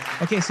is here.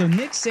 Okay, so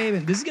Nick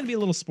Saban, this is going to be a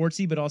little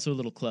sportsy, but also a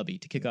little clubby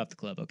to kick off the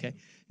club, okay?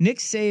 Nick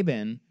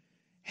Saban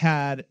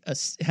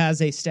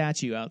has a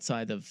statue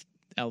outside of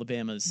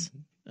Alabama's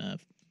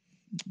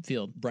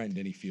field.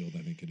 Bryant-Denny Field,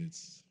 I think it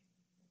is.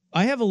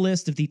 I have a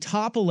list of the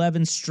top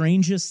 11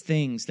 strangest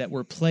things that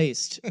were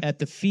placed at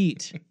the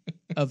feet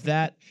of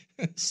that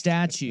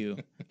statue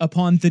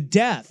upon the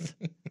death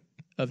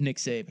of Nick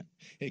Saban.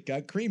 It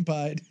got cream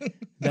pied.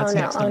 That's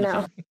next on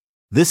the feed.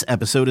 This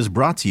episode is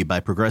brought to you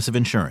by Progressive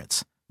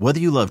Insurance. Whether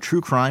you love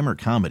true crime or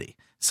comedy,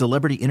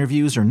 celebrity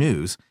interviews or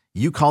news,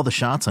 you call the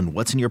shots on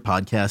what's in your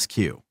podcast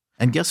queue.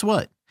 And guess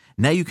what?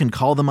 Now you can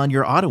call them on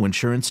your auto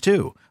insurance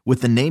too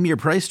with the Name Your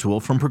Price tool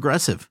from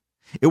Progressive.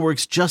 It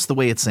works just the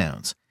way it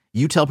sounds.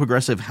 You tell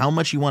Progressive how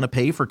much you want to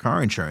pay for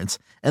car insurance,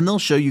 and they'll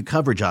show you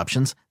coverage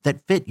options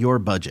that fit your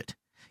budget.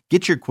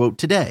 Get your quote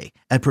today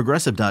at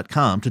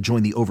Progressive.com to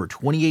join the over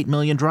 28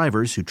 million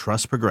drivers who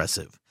trust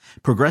Progressive.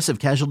 Progressive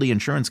Casualty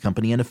Insurance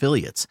Company and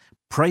Affiliates.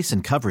 Price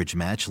and coverage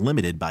match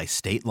limited by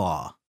state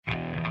law.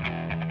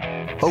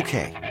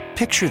 Okay,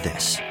 picture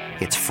this.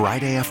 It's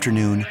Friday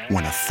afternoon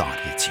when a thought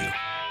hits you.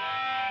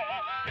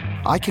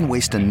 I can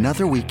waste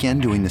another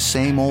weekend doing the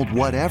same old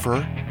whatever,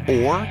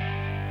 or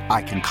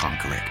I can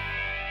conquer it.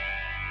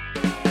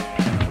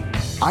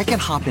 I can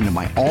hop into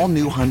my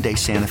all-new Hyundai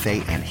Santa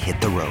Fe and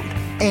hit the road.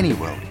 Any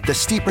road. The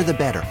steeper, the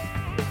better.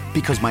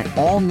 Because my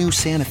all-new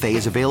Santa Fe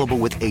is available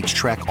with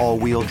H-Track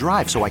all-wheel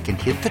drive, so I can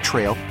hit the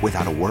trail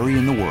without a worry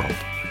in the world.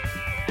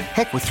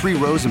 Heck, with 3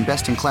 rows and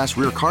best-in-class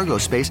rear cargo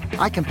space,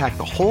 I can pack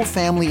the whole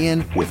family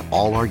in with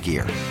all our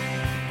gear.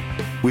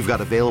 We've got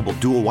available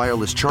dual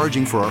wireless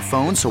charging for our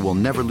phones, so we'll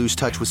never lose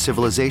touch with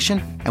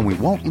civilization, and we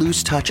won't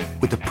lose touch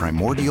with the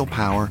primordial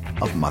power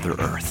of Mother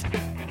Earth.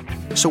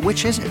 So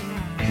which is it?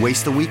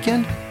 Waste the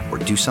weekend or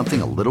do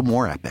something a little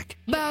more epic?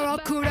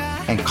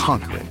 And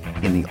conquer it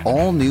in the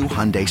all-new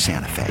Hyundai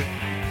Santa Fe.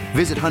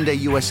 Visit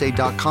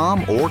HyundaiUSA.com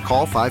or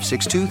call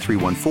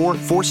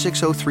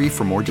 562-314-4603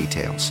 for more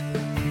details.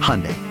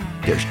 Hyundai,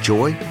 there's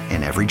joy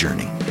in every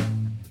journey.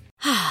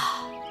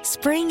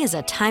 Spring is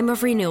a time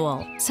of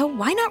renewal, so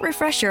why not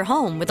refresh your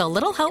home with a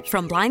little help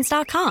from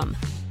Blinds.com?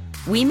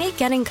 We make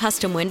getting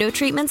custom window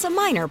treatments a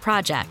minor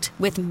project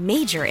with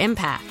major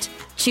impact.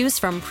 Choose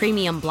from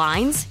premium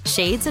blinds,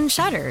 shades, and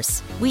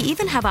shutters. We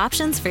even have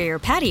options for your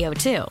patio,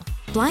 too.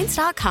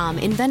 Blinds.com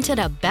invented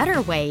a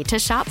better way to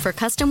shop for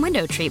custom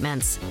window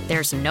treatments.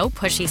 There's no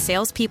pushy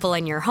salespeople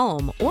in your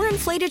home or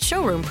inflated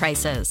showroom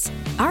prices.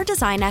 Our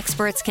design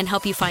experts can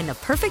help you find the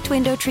perfect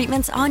window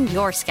treatments on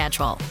your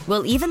schedule.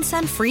 We'll even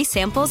send free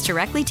samples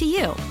directly to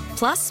you.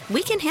 Plus,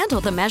 we can handle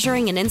the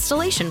measuring and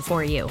installation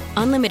for you.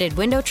 Unlimited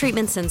window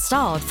treatments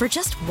installed for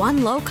just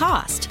one low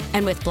cost.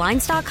 And with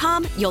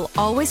Blinds.com, you'll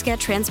always get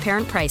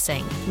transparent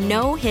pricing.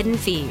 No hidden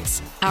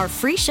fees. Our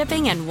free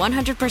shipping and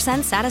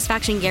 100%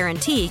 satisfaction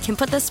guarantee can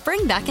put the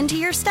spring back into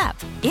your step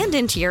and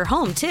into your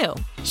home, too.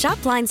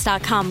 Shop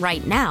Blinds.com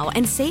right now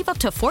and save up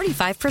to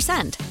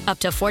 45%. Up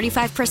to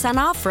 45%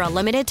 off for a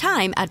limited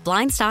time at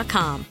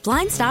Blinds.com.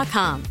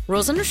 Blinds.com.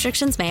 Rules and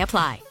restrictions may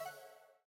apply.